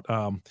no doubt.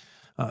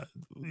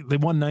 They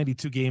won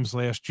 92 games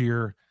last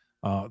year.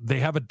 They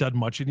haven't done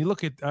much. And you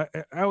look at, I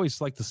always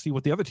like to see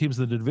what the other teams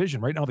in the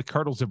division. Right now, the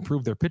Cardinals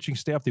improved their pitching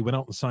staff. They went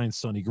out and signed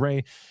Sonny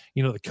Gray.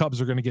 The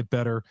Cubs are going to get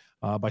better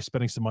by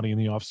spending some money in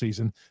the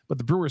offseason. But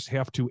the Brewers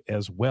have to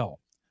as well.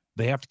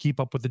 They have to keep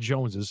up with the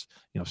Joneses.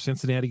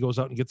 Cincinnati goes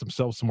out and gets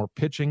themselves some more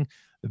pitching.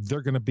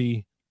 They're going to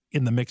be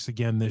in the mix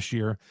again this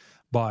year.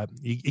 But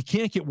you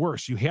can't get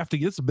worse. You have to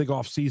get, it's a big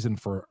offseason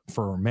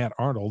for Matt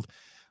Arnold,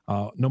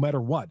 no matter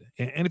what.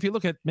 And if you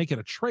look at making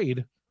a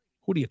trade,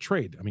 who do you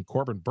trade? I mean,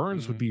 Corbin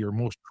Burns would be your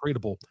most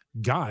tradable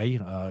guy.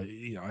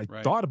 I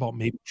thought about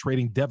maybe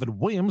trading Devin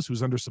Williams,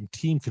 who's under some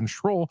team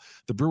control.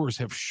 The Brewers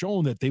have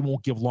shown that they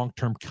won't give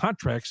long-term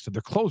contracts to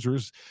their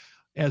closers,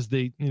 as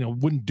they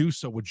wouldn't do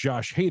so with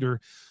Josh Hader.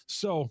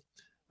 So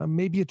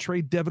maybe you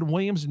trade Devin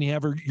Williams and you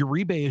have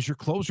Uribe as your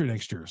closer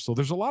next year. So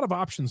there's a lot of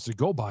options to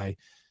go by.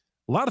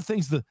 A lot of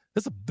things.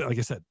 That's like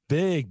I said,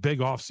 big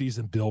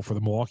offseason bill for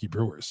the Milwaukee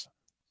Brewers.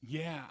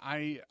 Yeah,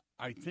 I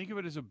think of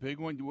it as a big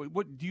one.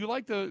 What do you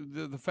like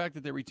the fact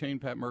that they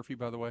retained Pat Murphy,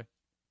 by the way?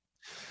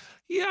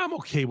 Yeah, I'm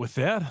okay with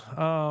that.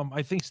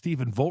 I think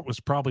Stephen Vogt was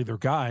probably their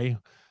guy,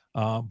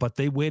 but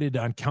they waited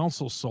on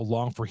council so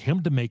long for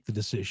him to make the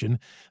decision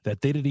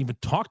that they didn't even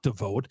talk to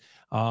Vogt.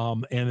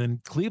 And then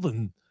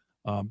Cleveland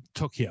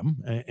took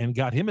him and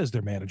got him as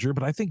their manager.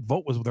 But I think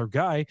Vogt was their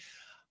guy.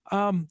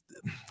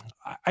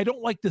 I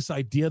don't like this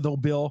idea, though,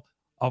 Bill,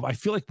 of I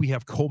feel like we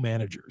have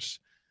co-managers.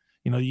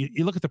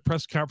 You look at the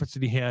press conference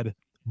that he had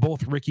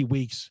both Ricky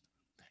Weeks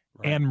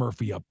and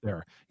Murphy up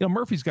there.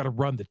 Murphy's got to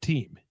run the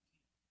team.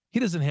 He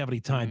doesn't have any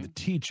time to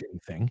teach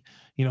anything.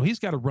 He's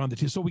got to run the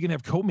team. So we can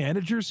have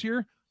co-managers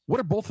here. What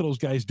are both of those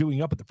guys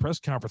doing up at the press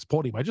conference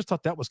podium? I just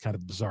thought that was kind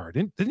of bizarre.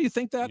 Didn't you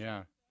think that?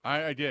 Yeah,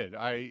 I did.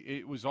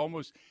 It was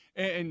almost,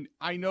 and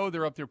I know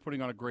they're up there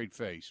putting on a great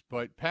face,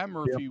 but Pat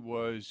Murphy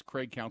was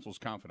Craig Counsell's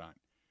confidant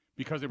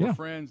because they were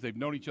friends. They've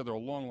known each other a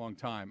long, long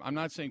time. I'm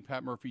not saying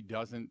Pat Murphy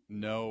doesn't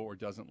know or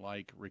doesn't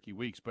like Ricky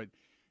Weeks, but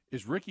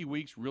is Ricky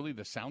Weeks really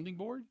the sounding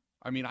board?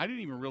 I mean, I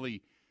didn't even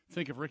really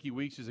think of Ricky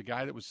Weeks as a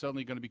guy that was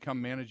suddenly going to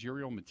become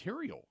managerial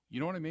material.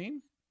 You know what I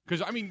mean?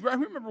 Because, I mean, I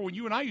remember when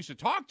you and I used to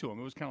talk to him,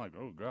 it was kind of like,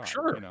 oh, God.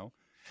 Sure. You know?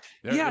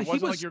 Yeah, It he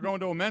wasn't was- like you're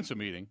going to a Mensa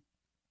meeting.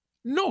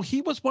 No,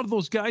 he was one of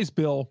those guys,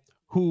 Bill,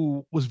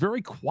 who was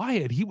very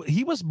quiet.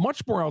 He was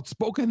much more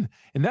outspoken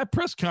in that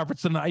press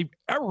conference than I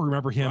ever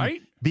remember him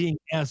Right? being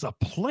as a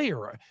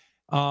player.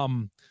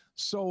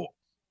 So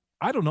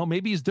I don't know.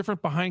 Maybe he's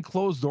different behind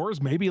closed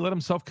doors. Maybe he let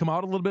himself come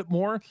out a little bit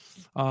more.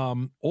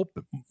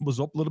 Was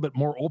a little bit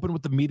more open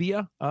with the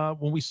media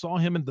when we saw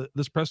him in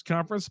this press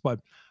conference.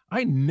 But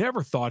I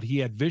never thought he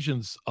had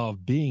visions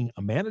of being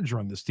a manager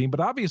on this team.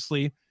 But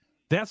obviously,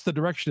 that's the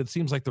direction it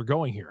seems like they're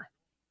going here.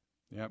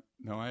 Yep.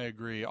 No, I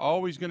agree.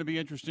 Always going to be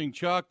interesting,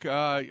 Chuck.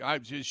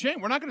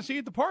 Shane, we're not going to see you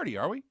at the party,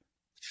 are we?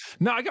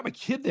 No, I got my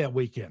kid that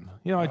weekend.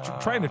 You know,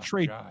 trying to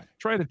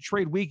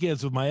trade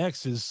weekends with my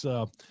ex is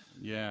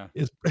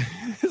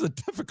is a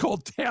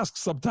difficult task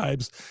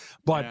sometimes.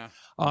 But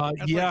That's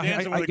like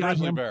dancing with a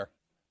grizzly bear.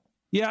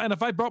 Yeah, and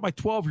if I brought my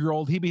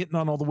 12-year-old, he'd be hitting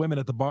on all the women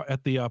at the bar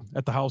at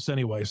the house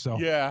anyway. So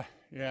Yeah.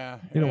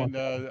 You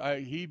know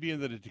And he'd be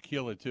into the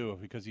tequila too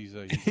because he's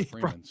a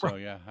Freimund. So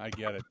yeah, I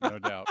get it, no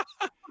doubt.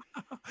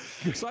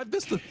 So I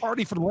missed the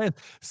party for the last.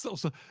 So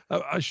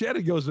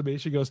Shannon goes to me.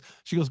 She goes.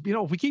 You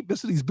know, if we keep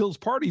missing these Bills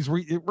parties,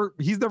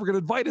 he's never going to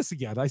invite us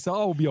again. I said,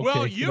 "Oh, we'll be okay."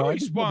 Well, you know,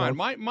 respond.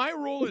 My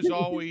rule is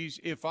always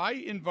if I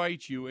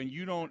invite you and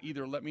you don't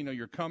either let me know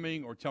you're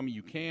coming or tell me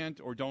you can't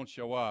or don't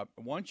show up.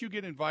 Once you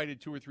get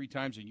invited 2 or 3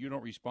 times and you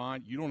don't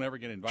respond, you don't ever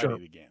get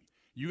invited again.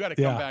 You got to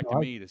come back to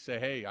me to say,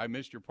 "Hey, I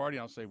missed your party."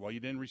 I'll say, "Well, you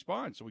didn't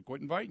respond, so we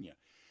quit inviting you."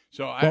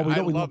 So I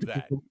love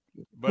that.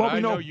 But I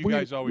know you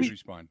guys always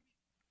respond.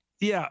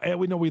 Yeah, and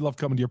we know we love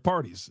coming to your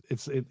parties.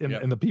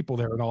 And the people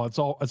there and all. It's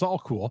all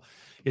cool.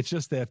 It's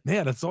just that,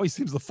 man, it always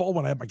seems to fall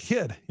when I have my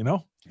kid. You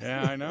know.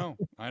 Yeah, I know.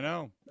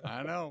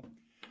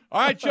 All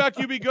right, Chuck,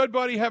 you be good,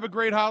 buddy. Have a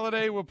great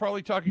holiday. We'll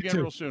probably talk again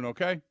real soon.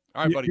 Okay.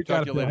 All right, buddy.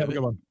 Talk to you later. Have a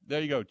good one.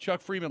 There you go.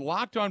 Chuck Freimund,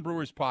 Locked On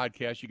Brewers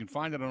podcast. You can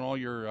find it on all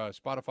your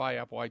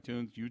Spotify, Apple,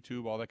 iTunes,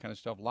 YouTube, all that kind of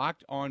stuff.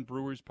 Locked On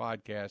Brewers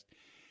podcast.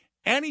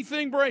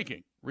 Anything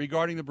breaking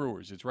regarding the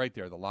Brewers, it's right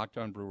there. The Locked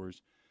On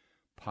Brewers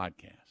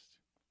podcast.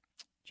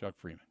 Chuck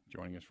Freimund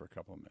joining us for a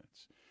couple of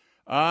minutes.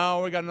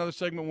 We got another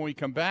segment when we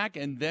come back,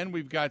 and then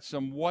we've got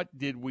some What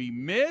Did We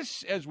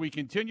Miss as we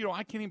continue.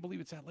 I can't even believe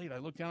it's that late. I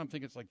look down, I'm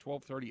thinking it's like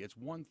 12:30. It's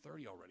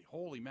 1:30 already.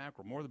 Holy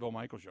mackerel. More of the Bill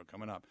Michaels Show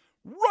coming up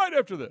right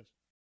after this.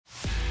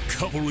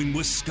 Covering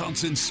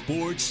Wisconsin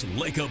sports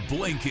like a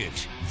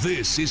blanket.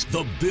 This is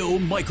the Bill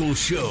Michaels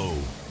Show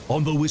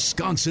on the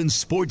Wisconsin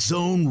Sports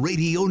Zone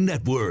Radio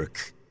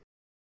Network.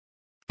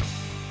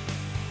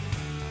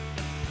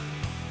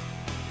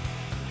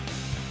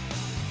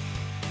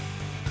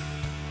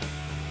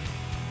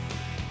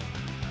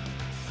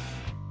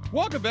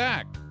 Welcome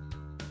back.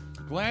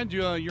 Glad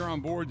you're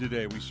on board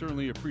today. We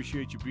certainly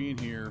appreciate you being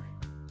here.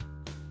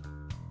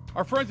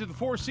 Our friends at the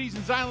Four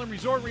Seasons Island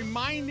Resort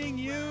reminding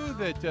you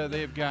that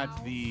they've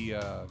got the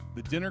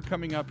dinner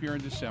coming up here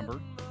in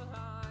December.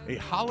 A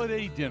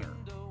holiday dinner,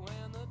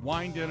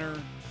 wine dinner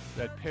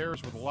that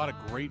pairs with a lot of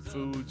great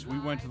foods. We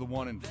went to the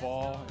one in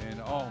fall, and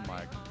oh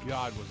my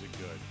God, was it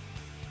good.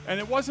 And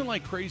it wasn't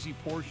like crazy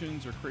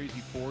portions or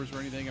crazy pours or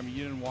anything. I mean,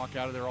 you didn't walk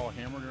out of there all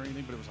hammered or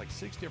anything, but it was like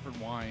 6 different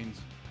wines,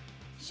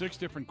 6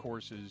 different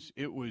courses.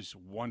 It was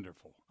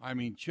wonderful. I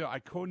mean, I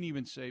couldn't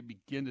even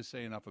begin to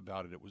say enough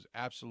about it. It was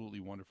absolutely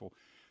wonderful.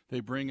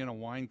 They bring in a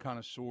wine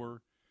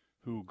connoisseur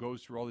who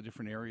goes through all the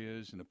different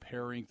areas and the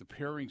pairings. The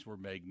pairings were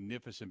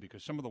magnificent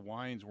because some of the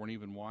wines weren't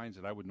even wines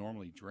that I would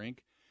normally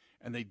drink,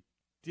 and they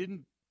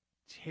didn't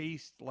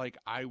taste like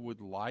I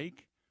would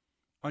like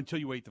until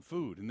you ate the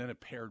food, and then it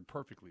paired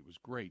perfectly. It was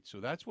great.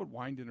 So that's what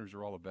wine dinners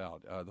are all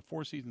about. The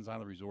Four Seasons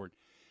Island Resort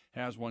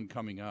has one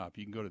coming up.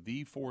 You can go to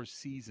the Four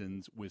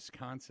Seasons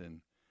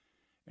Wisconsin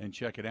and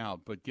check it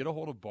out. But get a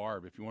hold of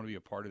Barb if you want to be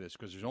a part of this,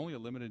 because there's only a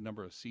limited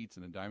number of seats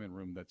in the Diamond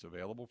Room that's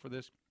available for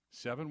this.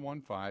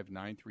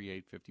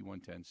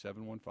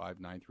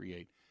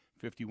 715-938-5110,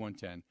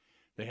 715-938-5110.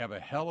 They have a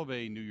hell of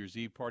a New Year's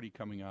Eve party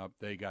coming up.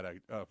 They got a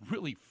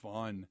really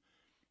fun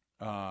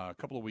a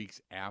couple of weeks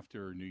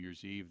after New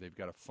Year's Eve. They've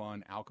got a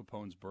fun Al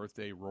Capone's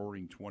birthday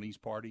Roaring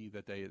 20s party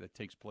that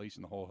takes place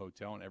in the whole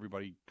hotel, and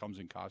everybody comes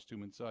in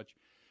costume and such.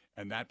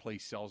 And that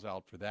place sells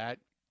out for that.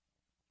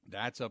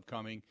 That's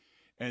upcoming.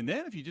 And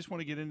then if you just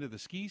want to get into the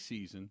ski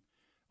season,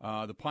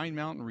 the Pine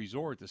Mountain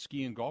Resort, the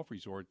ski and golf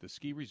resort, the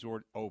ski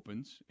resort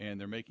opens, and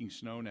they're making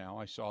snow now.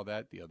 I saw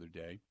that the other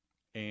day.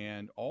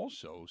 And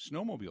also,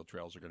 snowmobile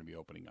trails are going to be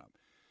opening up.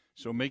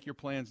 So make your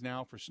plans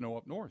now for snow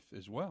up north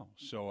as well.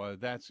 So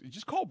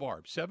just call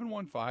Barb,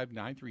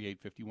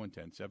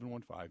 715-938-5110,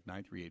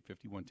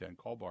 715-938-5110.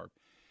 Call Barb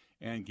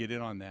and get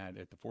in on that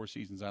at the Four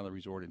Seasons Island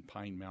Resort and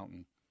Pine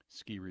Mountain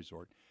Ski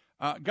Resort.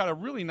 Got a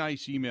really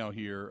nice email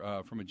here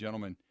from a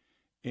gentleman.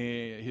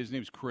 His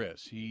name's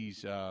Chris.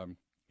 He's got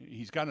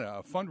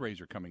a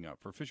fundraiser coming up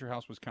for Fisher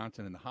House,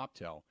 Wisconsin, and the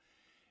Hoptel.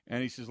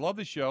 And he says, love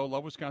the show,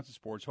 love Wisconsin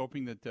sports,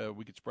 hoping that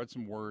we could spread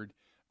some word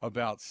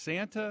about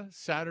Santa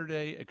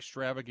Saturday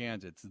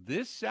Extravaganza. It's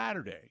this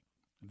Saturday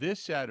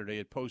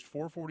at Post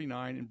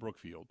 449 in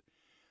Brookfield.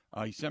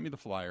 He sent me the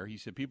flyer. He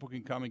said people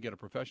can come and get a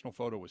professional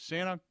photo with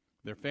Santa.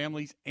 Their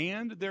families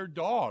and their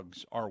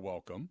dogs are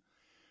welcome.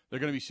 They're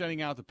going to be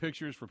sending out the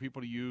pictures for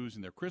people to use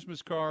in their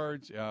Christmas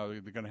cards.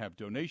 They're going to have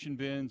donation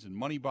bins and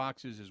money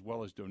boxes, as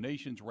well as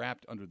donations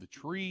wrapped under the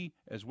tree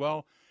as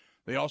well.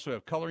 They also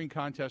have coloring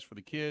contests for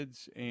the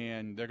kids,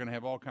 and they're going to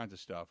have all kinds of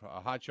stuff,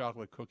 hot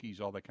chocolate, cookies,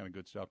 all that kind of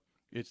good stuff.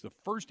 It's the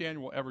first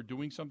annual ever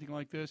doing something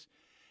like this,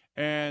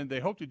 and they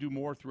hope to do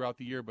more throughout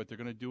the year, but they're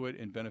going to do it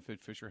and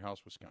benefit Fisher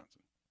House,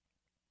 Wisconsin.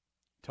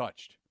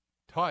 Touched.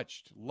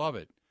 Love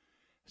it.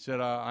 Said,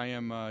 I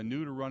am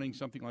new to running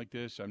something like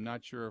this. I'm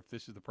not sure if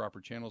this is the proper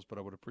channels, but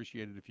I would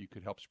appreciate it if you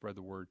could help spread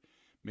the word.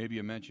 Maybe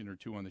a mention or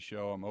two on the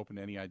show. I'm open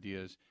to any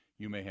ideas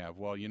you may have.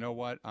 Well, you know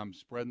what? I'm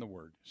spreading the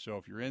word. So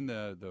if you're in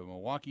the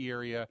Milwaukee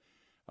area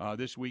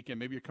this weekend,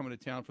 maybe you're coming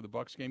to town for the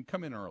Bucks game,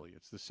 come in early.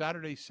 It's the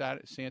Saturday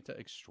Santa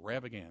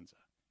Extravaganza,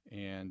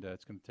 and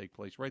it's going to take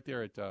place right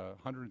there at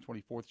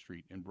 124th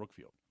Street in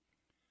Brookfield.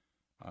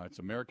 It's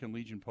American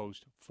Legion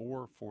Post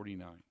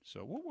 449.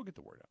 So we'll get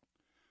the word out.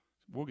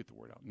 We'll get the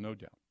word out, no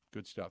doubt.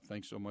 Good stuff.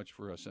 Thanks so much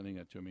for sending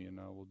that to me, and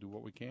we'll do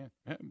what we can.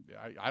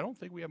 I don't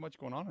think we have much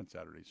going on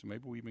Saturday, so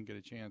maybe we even get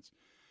a chance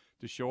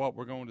to show up.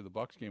 We're going to the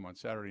Bucks game on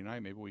Saturday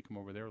night. Maybe we come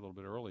over there a little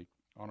bit early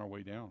on our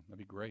way down. That'd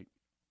be great.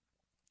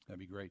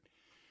 Let's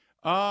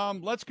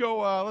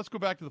go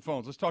back to the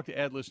phones. Let's talk to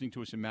Ed listening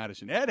to us in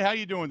Madison. Ed, how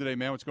you doing today,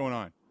 man? What's going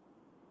on?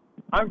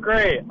 I'm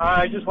great.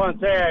 I just want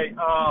to say,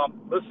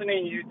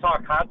 listening to you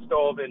talk hot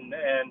stove in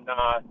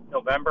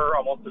November,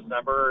 almost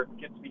December,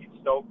 gets me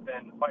stoked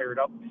and fired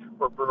up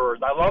for Brewers.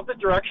 I love the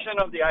direction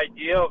of the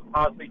idea of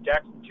possibly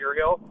Jackson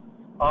Churio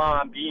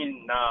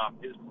being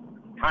his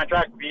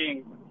contract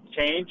being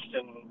changed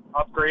and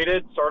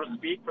upgraded, so to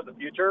speak, for the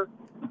future.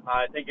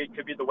 I think it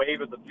could be the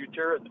wave of the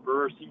future, and the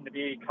Brewers seem to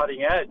be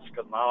cutting edge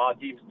because not a lot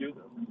of teams do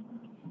this.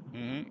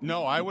 Mm-hmm.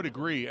 No, I would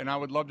agree, and I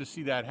would love to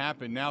see that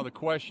happen. Now, the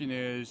question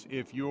is,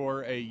 if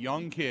you're a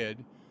young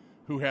kid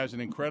who has an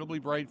incredibly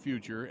bright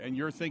future and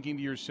you're thinking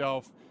to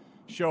yourself,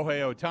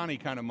 Shohei Ohtani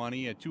kind of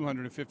money at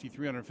 $250,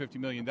 $350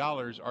 million,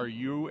 are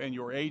you and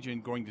your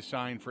agent going to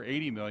sign for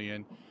 $80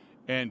 million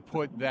and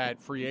put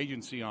that free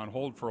agency on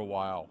hold for a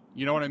while?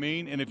 You know what I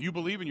mean? And if you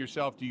believe in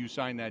yourself, do you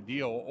sign that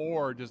deal,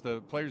 or does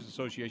the Players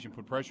Association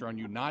put pressure on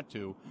you not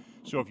to?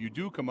 So if you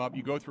do come up,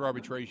 you go through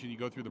arbitration, you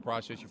go through the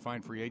process, you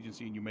find free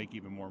agency, and you make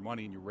even more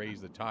money, and you raise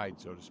the tide,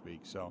 so to speak.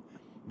 So,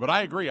 but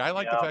I agree. I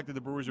like the fact that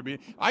the Brewers are being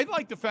 – I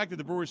like the fact that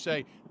the Brewers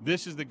say,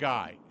 this is the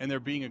guy, and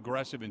they're being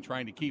aggressive in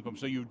trying to keep him,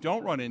 so you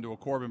don't run into a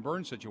Corbin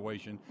Burns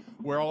situation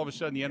where all of a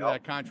sudden the end of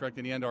that contract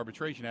and the end of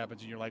arbitration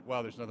happens, and you're like,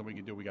 well, there's nothing we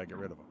can do. We got to get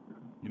rid of him.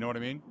 You know what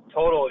I mean?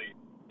 Totally.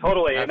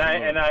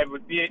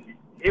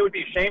 It would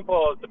be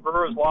shameful if the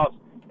Brewers lost.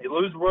 They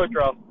lose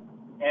Woodruff,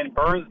 and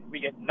Burns, we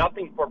get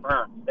nothing for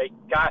Burns. They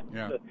got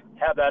to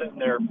have that in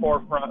their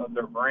forefront of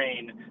their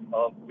brain.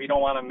 We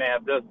don't want to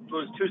have this,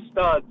 lose two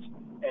studs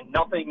and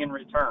nothing in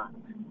return.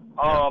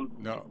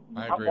 No,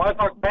 I agree. I want to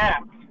talk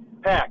Pack.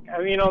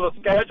 I mean, the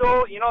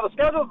schedule is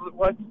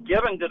what's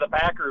given to the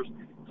Packers.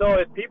 So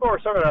if people are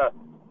sort of,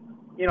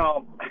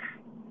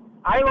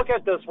 I look at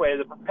it this way: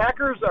 the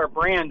Packers are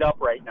brand up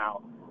right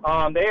now.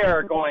 They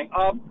are going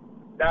up.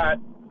 I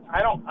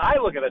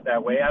look at it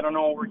that way. I don't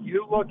know where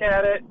you look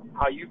at it,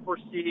 how you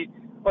foresee,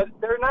 but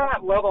they're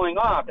not leveling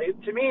off.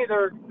 To me,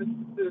 they're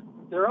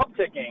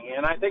upticking,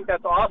 and I think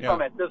that's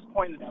awesome at this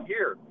point in the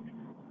year.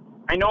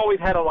 I know we've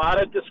had a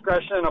lot of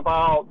discussion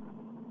about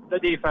the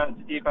defense.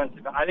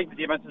 I think the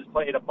defense has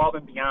played above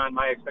and beyond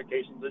my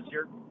expectations this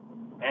year,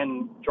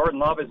 and Jordan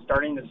Love is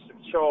starting to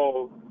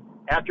show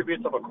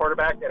attributes of a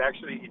quarterback that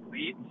actually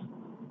leads,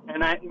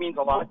 and that means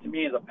a lot to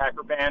me as a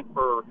Packer fan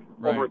for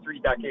over 3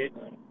 decades.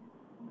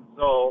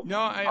 So no,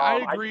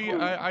 I agree.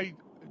 I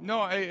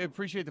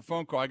appreciate the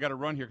phone call. I got to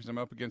run here because I'm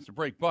up against a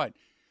break. But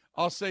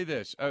I'll say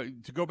this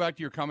to go back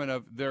to your comment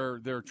of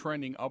they're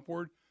trending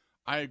upward.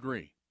 I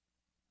agree.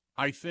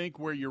 I think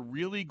where you're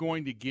really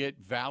going to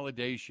get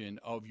validation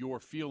of your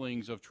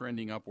feelings of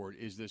trending upward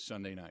is this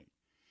Sunday night.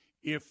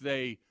 If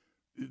the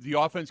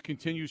offense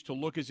continues to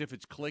look as if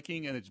it's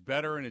clicking and it's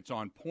better and it's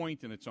on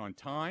point and it's on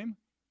time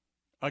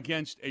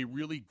against a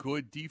really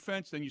good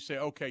defense, then you say,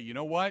 okay, you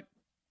know what?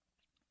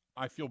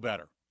 I feel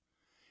better.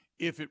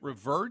 If it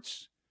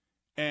reverts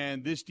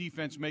and this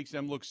defense makes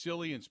them look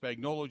silly and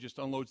Spagnuolo just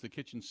unloads the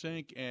kitchen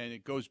sink and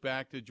it goes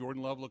back to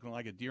Jordan Love looking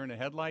like a deer in the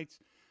headlights,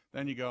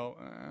 then you go,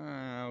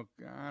 I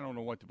don't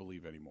know what to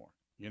believe anymore.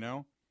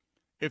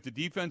 If the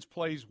defense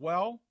plays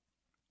well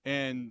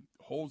and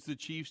holds the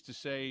Chiefs to,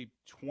 say,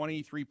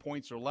 23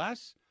 points or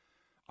less,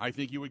 I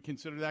think you would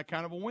consider that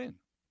kind of a win.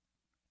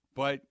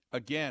 But,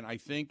 again, I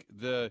think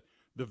the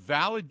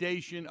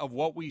validation of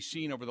what we've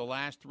seen over the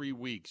last 3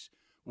 weeks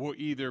will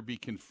either be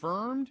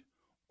confirmed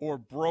or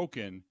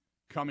broken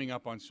coming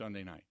up on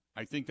Sunday night.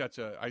 I think that's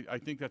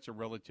a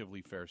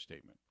relatively fair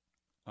statement.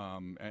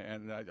 And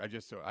I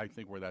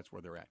think that's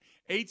where they're at.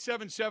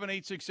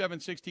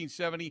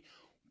 877-867-1670.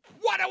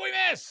 What do we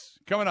miss?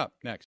 Coming up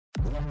next.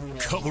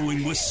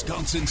 Covering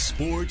Wisconsin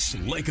sports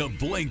like a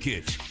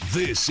blanket.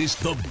 This is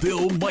the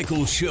Bill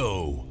Michaels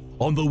Show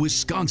on the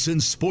Wisconsin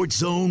Sports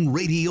Zone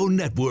Radio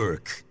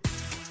Network.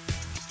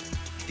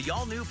 The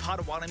all-new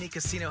Potawatomi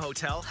Casino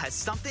Hotel has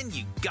something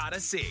you gotta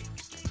see.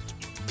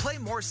 Play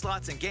more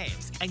slots and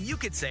games, and you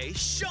could say,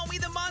 "Show me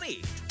the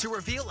money," to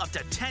reveal up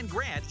to 10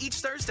 grand each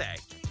Thursday.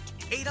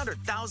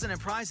 800,000 in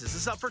prizes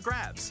is up for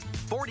grabs.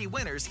 40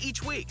 winners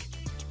each week.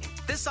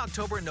 This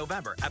October and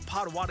November at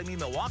Potawatomi,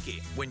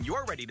 Milwaukee. When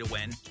you're ready to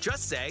win,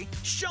 just say,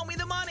 "Show me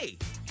the money."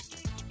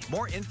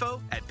 More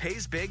info at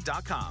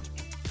paysbig.com.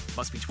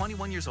 Must be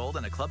 21 years old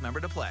and a club member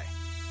to play.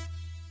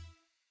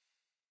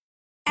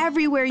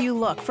 Everywhere you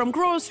look, from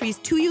groceries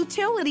to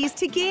utilities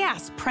to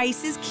gas,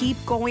 prices keep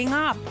going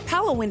up.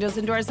 Pella Windows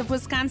and Doors of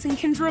Wisconsin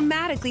can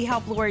dramatically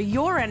help lower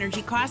your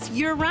energy costs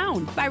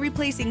year-round by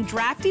replacing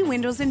drafty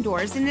windows and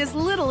doors in as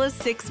little as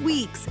 6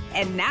 weeks.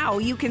 And now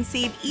you can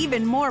save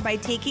even more by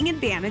taking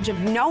advantage of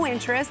no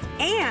interest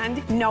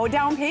and no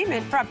down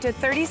payment for up to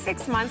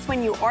 36 months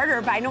when you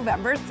order by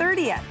November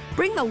 30th.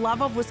 Bring the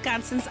love of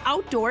Wisconsin's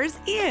outdoors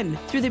in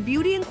through the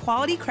beauty and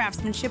quality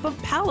craftsmanship of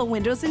Pella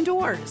Windows and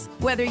Doors.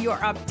 Whether you're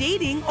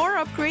updating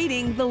or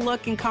upgrading the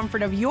look and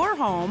comfort of your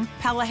home,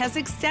 Pella has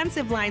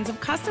extensive lines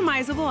of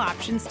customizable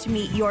options to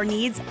meet your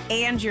needs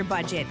and your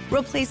budget.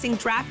 Replacing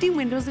drafty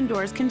windows and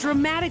doors can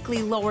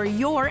dramatically lower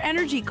your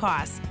energy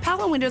costs.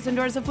 Pella Windows and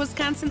Doors of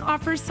Wisconsin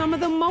offers some of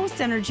the most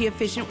energy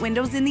efficient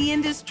windows in the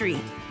industry.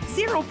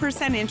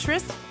 0%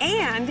 interest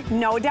and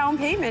no down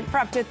payment for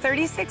up to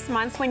 36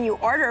 months when you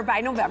order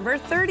by November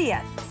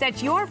 30th.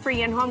 Set your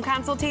free in-home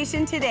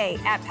consultation today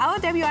at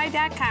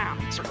PellaWI.com.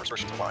 Certain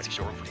restrictions apply. See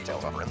showroom for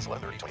details. Offer ends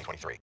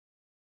 11/30/2023.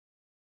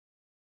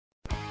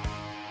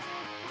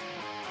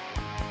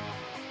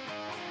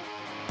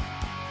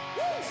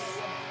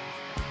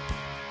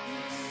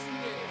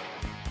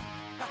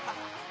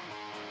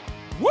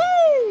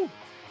 Woo!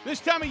 This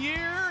time of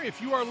year, if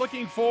you are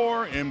looking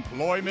for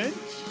employment,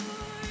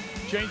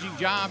 changing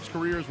jobs,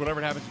 careers, whatever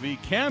it happens to be,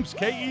 Kemps,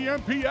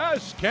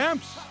 K-E-M-P-S,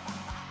 Kemps.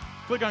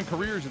 Click on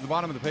careers at the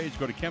bottom of the page.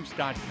 Go to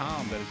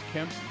Kemps.com. That is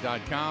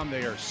Kemps.com.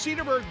 They are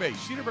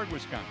Cedarburg-based, Cedarburg,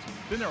 Wisconsin.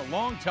 Been there a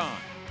long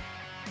time.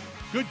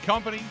 Good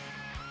company.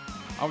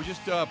 I was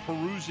just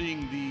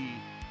perusing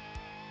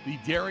the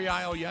dairy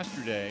aisle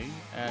yesterday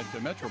at the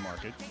Metro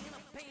Market,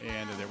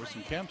 and there was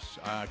some Kemps.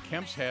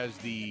 Kemps has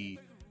the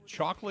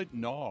chocolate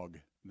nog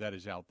that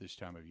is out this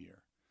time of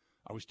year.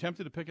 I was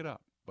tempted to pick it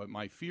up, but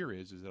my fear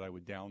is that I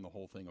would down the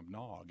whole thing of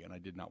nog, and I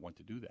did not want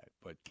to do that.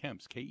 But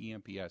Kemps,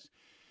 K-E-M-P-S.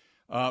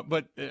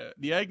 But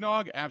the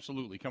eggnog,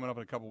 absolutely. Coming up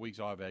in a couple weeks,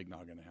 I'll have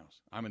eggnog in the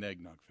house. I'm an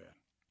eggnog fan.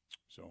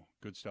 So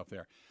good stuff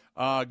there.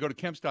 Go to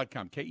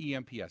Kemps.com,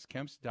 K-E-M-P-S,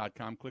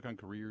 Kemps.com. Click on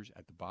careers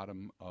at the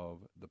bottom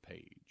of the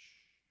page.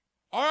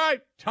 All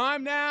right,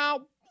 time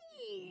now.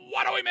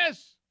 What do we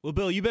miss? Well,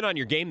 Bill, you've been on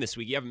your game this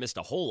week. You haven't missed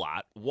a whole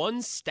lot.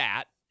 One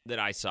stat that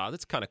I saw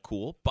that's kind of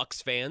cool.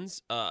 Bucks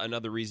fans,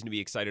 another reason to be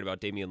excited about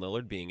Damian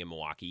Lillard being in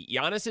Milwaukee.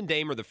 Giannis and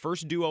Dame are the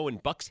first duo in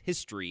Bucks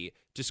history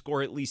to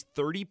score at least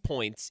 30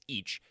 points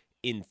each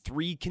in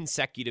 3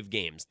 consecutive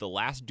games. The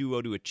last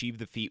duo to achieve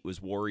the feat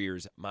was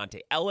Warriors'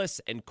 Monte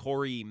Ellis and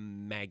Corey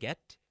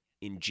Maggette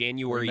in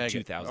January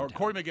 2000. Or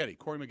Corey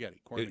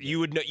Maggette.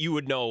 You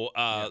would know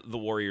the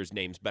Warriors'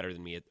 names better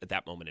than me at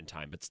that moment in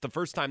time. But it's the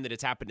first time that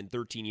it's happened in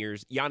 13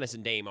 years. Giannis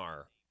and Dame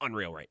are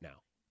unreal right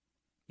now.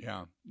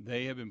 Yeah,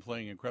 they have been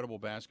playing incredible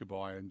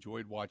basketball. I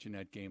enjoyed watching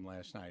that game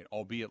last night,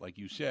 albeit, like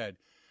you said,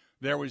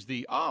 there was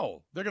they're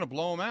going to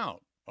blow them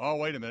out. Oh,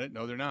 wait a minute.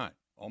 No, they're not.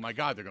 Oh, my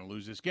God, they're going to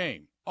lose this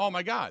game. Oh,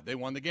 my God, they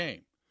won the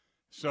game.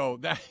 So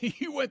that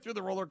you went through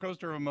the roller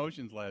coaster of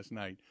emotions last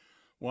night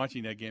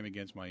watching that game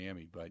against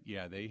Miami. But,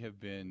 yeah, they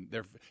have been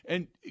there.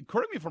 And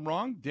correct me if I'm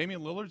wrong,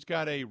 Damian Lillard's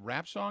got a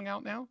rap song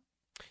out now?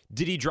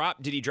 Did he drop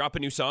a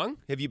new song?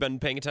 Have you been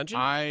paying attention?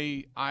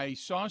 I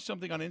saw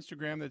something on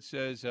Instagram that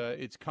says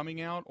it's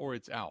coming out or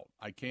it's out.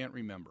 I can't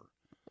remember.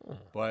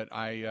 But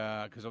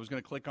because I was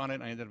going to click on it,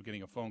 and I ended up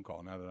getting a phone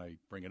call now that I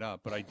bring it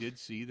up. But I did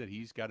see that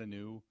he's got a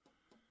new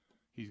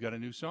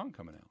song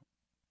coming out.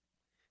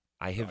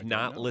 I have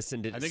not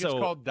listened to it. I think it's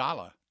called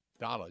Dalla,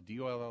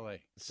 D-O-L-L-A.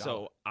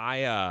 So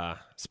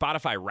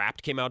Spotify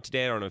Wrapped came out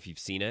today. I don't know if you've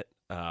seen it,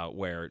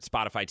 where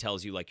Spotify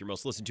tells you like your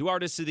most listened to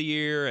artists of the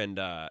year and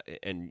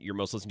your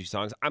most listened to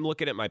songs. I'm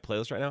looking at my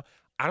playlist right now.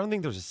 I don't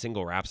think there's a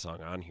single rap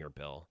song on here,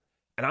 Bill.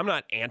 And I'm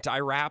not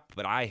anti-rap,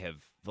 but I have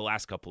the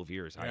last couple of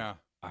years.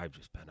 I've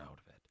just been out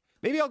of it.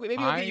 Maybe I'll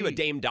get you a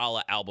Dame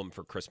Dalla album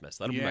for Christmas.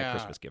 That'll be my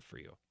Christmas gift for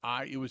you.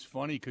 It was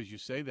funny because you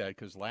say that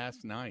because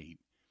last night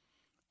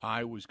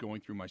I was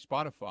going through my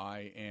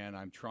Spotify and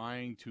I'm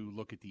trying to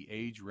look at the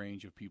age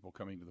range of people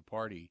coming to the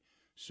party.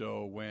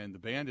 So when the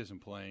band isn't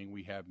playing,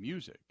 we have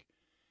music.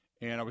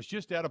 And I was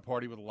just at a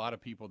party with a lot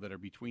of people that are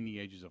between the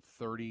ages of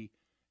 30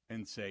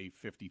 and, say,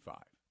 55,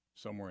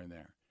 somewhere in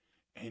there.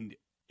 And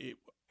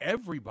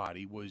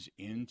everybody was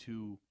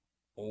into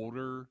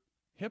older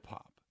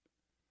hip-hop.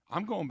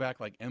 I'm going back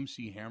like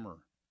MC Hammer,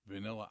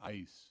 Vanilla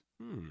Ice,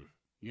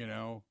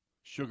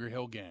 Sugar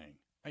Hill Gang.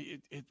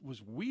 It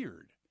was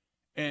weird.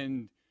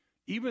 And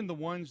even the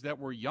ones that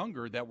were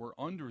younger, that were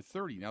under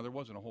 30, now there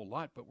wasn't a whole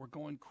lot, but we're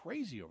going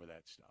crazy over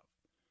that stuff.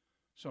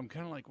 So I'm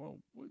kind of like, well,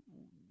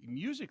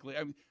 musically,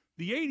 I mean,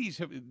 the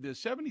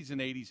 70s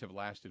and 80s have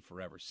lasted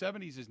forever.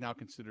 70s is now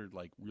considered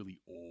like really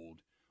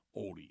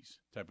oldies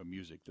type of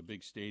music, the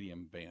big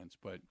stadium bands.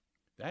 But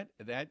that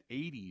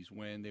 80s,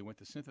 when they went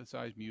to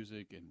synthesized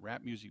music and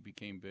rap music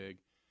became big,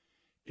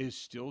 is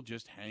still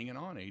just hanging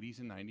on. 80s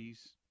and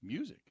 90s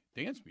music,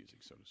 dance music,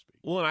 so to speak.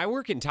 Well, and I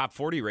work in top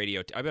 40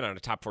 radio. I've been on a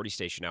top 40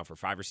 station now for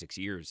 5 or 6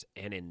 years.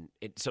 And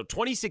so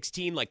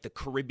 2016, like the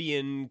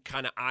Caribbean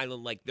kind of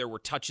island, like there were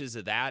touches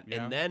of that.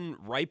 Yeah. And then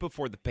right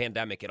before the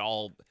pandemic,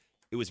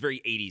 it was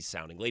very 80s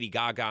sounding. Lady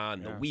Gaga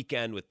and The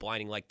Weeknd with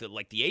Blinding, like the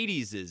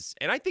 80s is,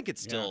 and I think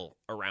it's still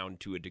around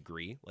to a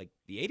degree. Like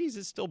the 80s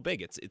is still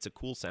big. It's a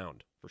cool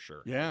sound for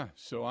sure. Yeah.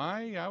 So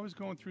I was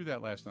going through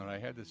that last night. I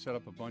had to set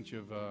up a bunch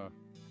of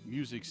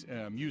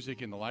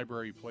music in the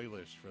library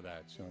playlist for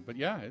that. So, but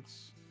yeah,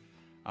 it's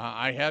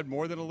I had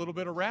more than a little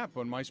bit of rap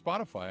on my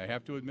Spotify. I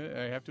have to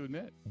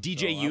admit.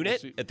 DJ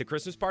Unit at the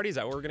Christmas party, is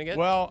that what we're gonna get?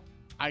 Well,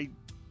 I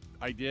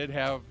did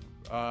have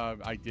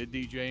I did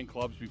DJ in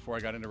clubs before I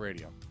got into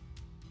radio.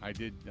 I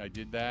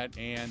did that,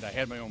 and I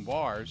had my own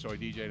bar, so I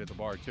DJ'd at the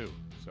bar too.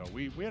 So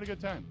we had a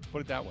good time.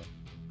 Put it that way.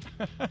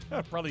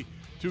 Probably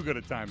too good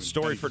a time.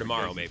 Story for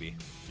tomorrow, maybe.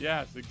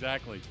 Yes,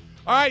 exactly.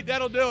 All right,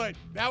 that'll do it.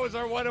 That was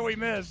our What Do We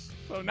Miss?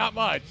 So not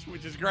much,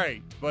 which is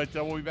great. But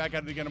we'll be back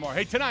at it again tomorrow.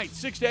 Hey, tonight,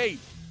 6 to 8,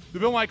 the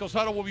Bill Michaels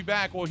Huddle will be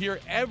back. We'll hear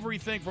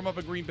everything from up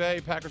at Green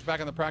Bay. Packers back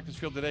on the practice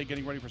field today,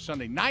 getting ready for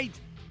Sunday night.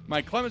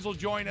 Mike Clemens will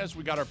join us.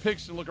 We got our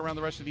picks and look around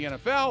the rest of the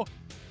NFL.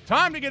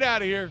 Time to get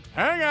out of here.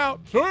 Hang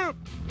out. See ya.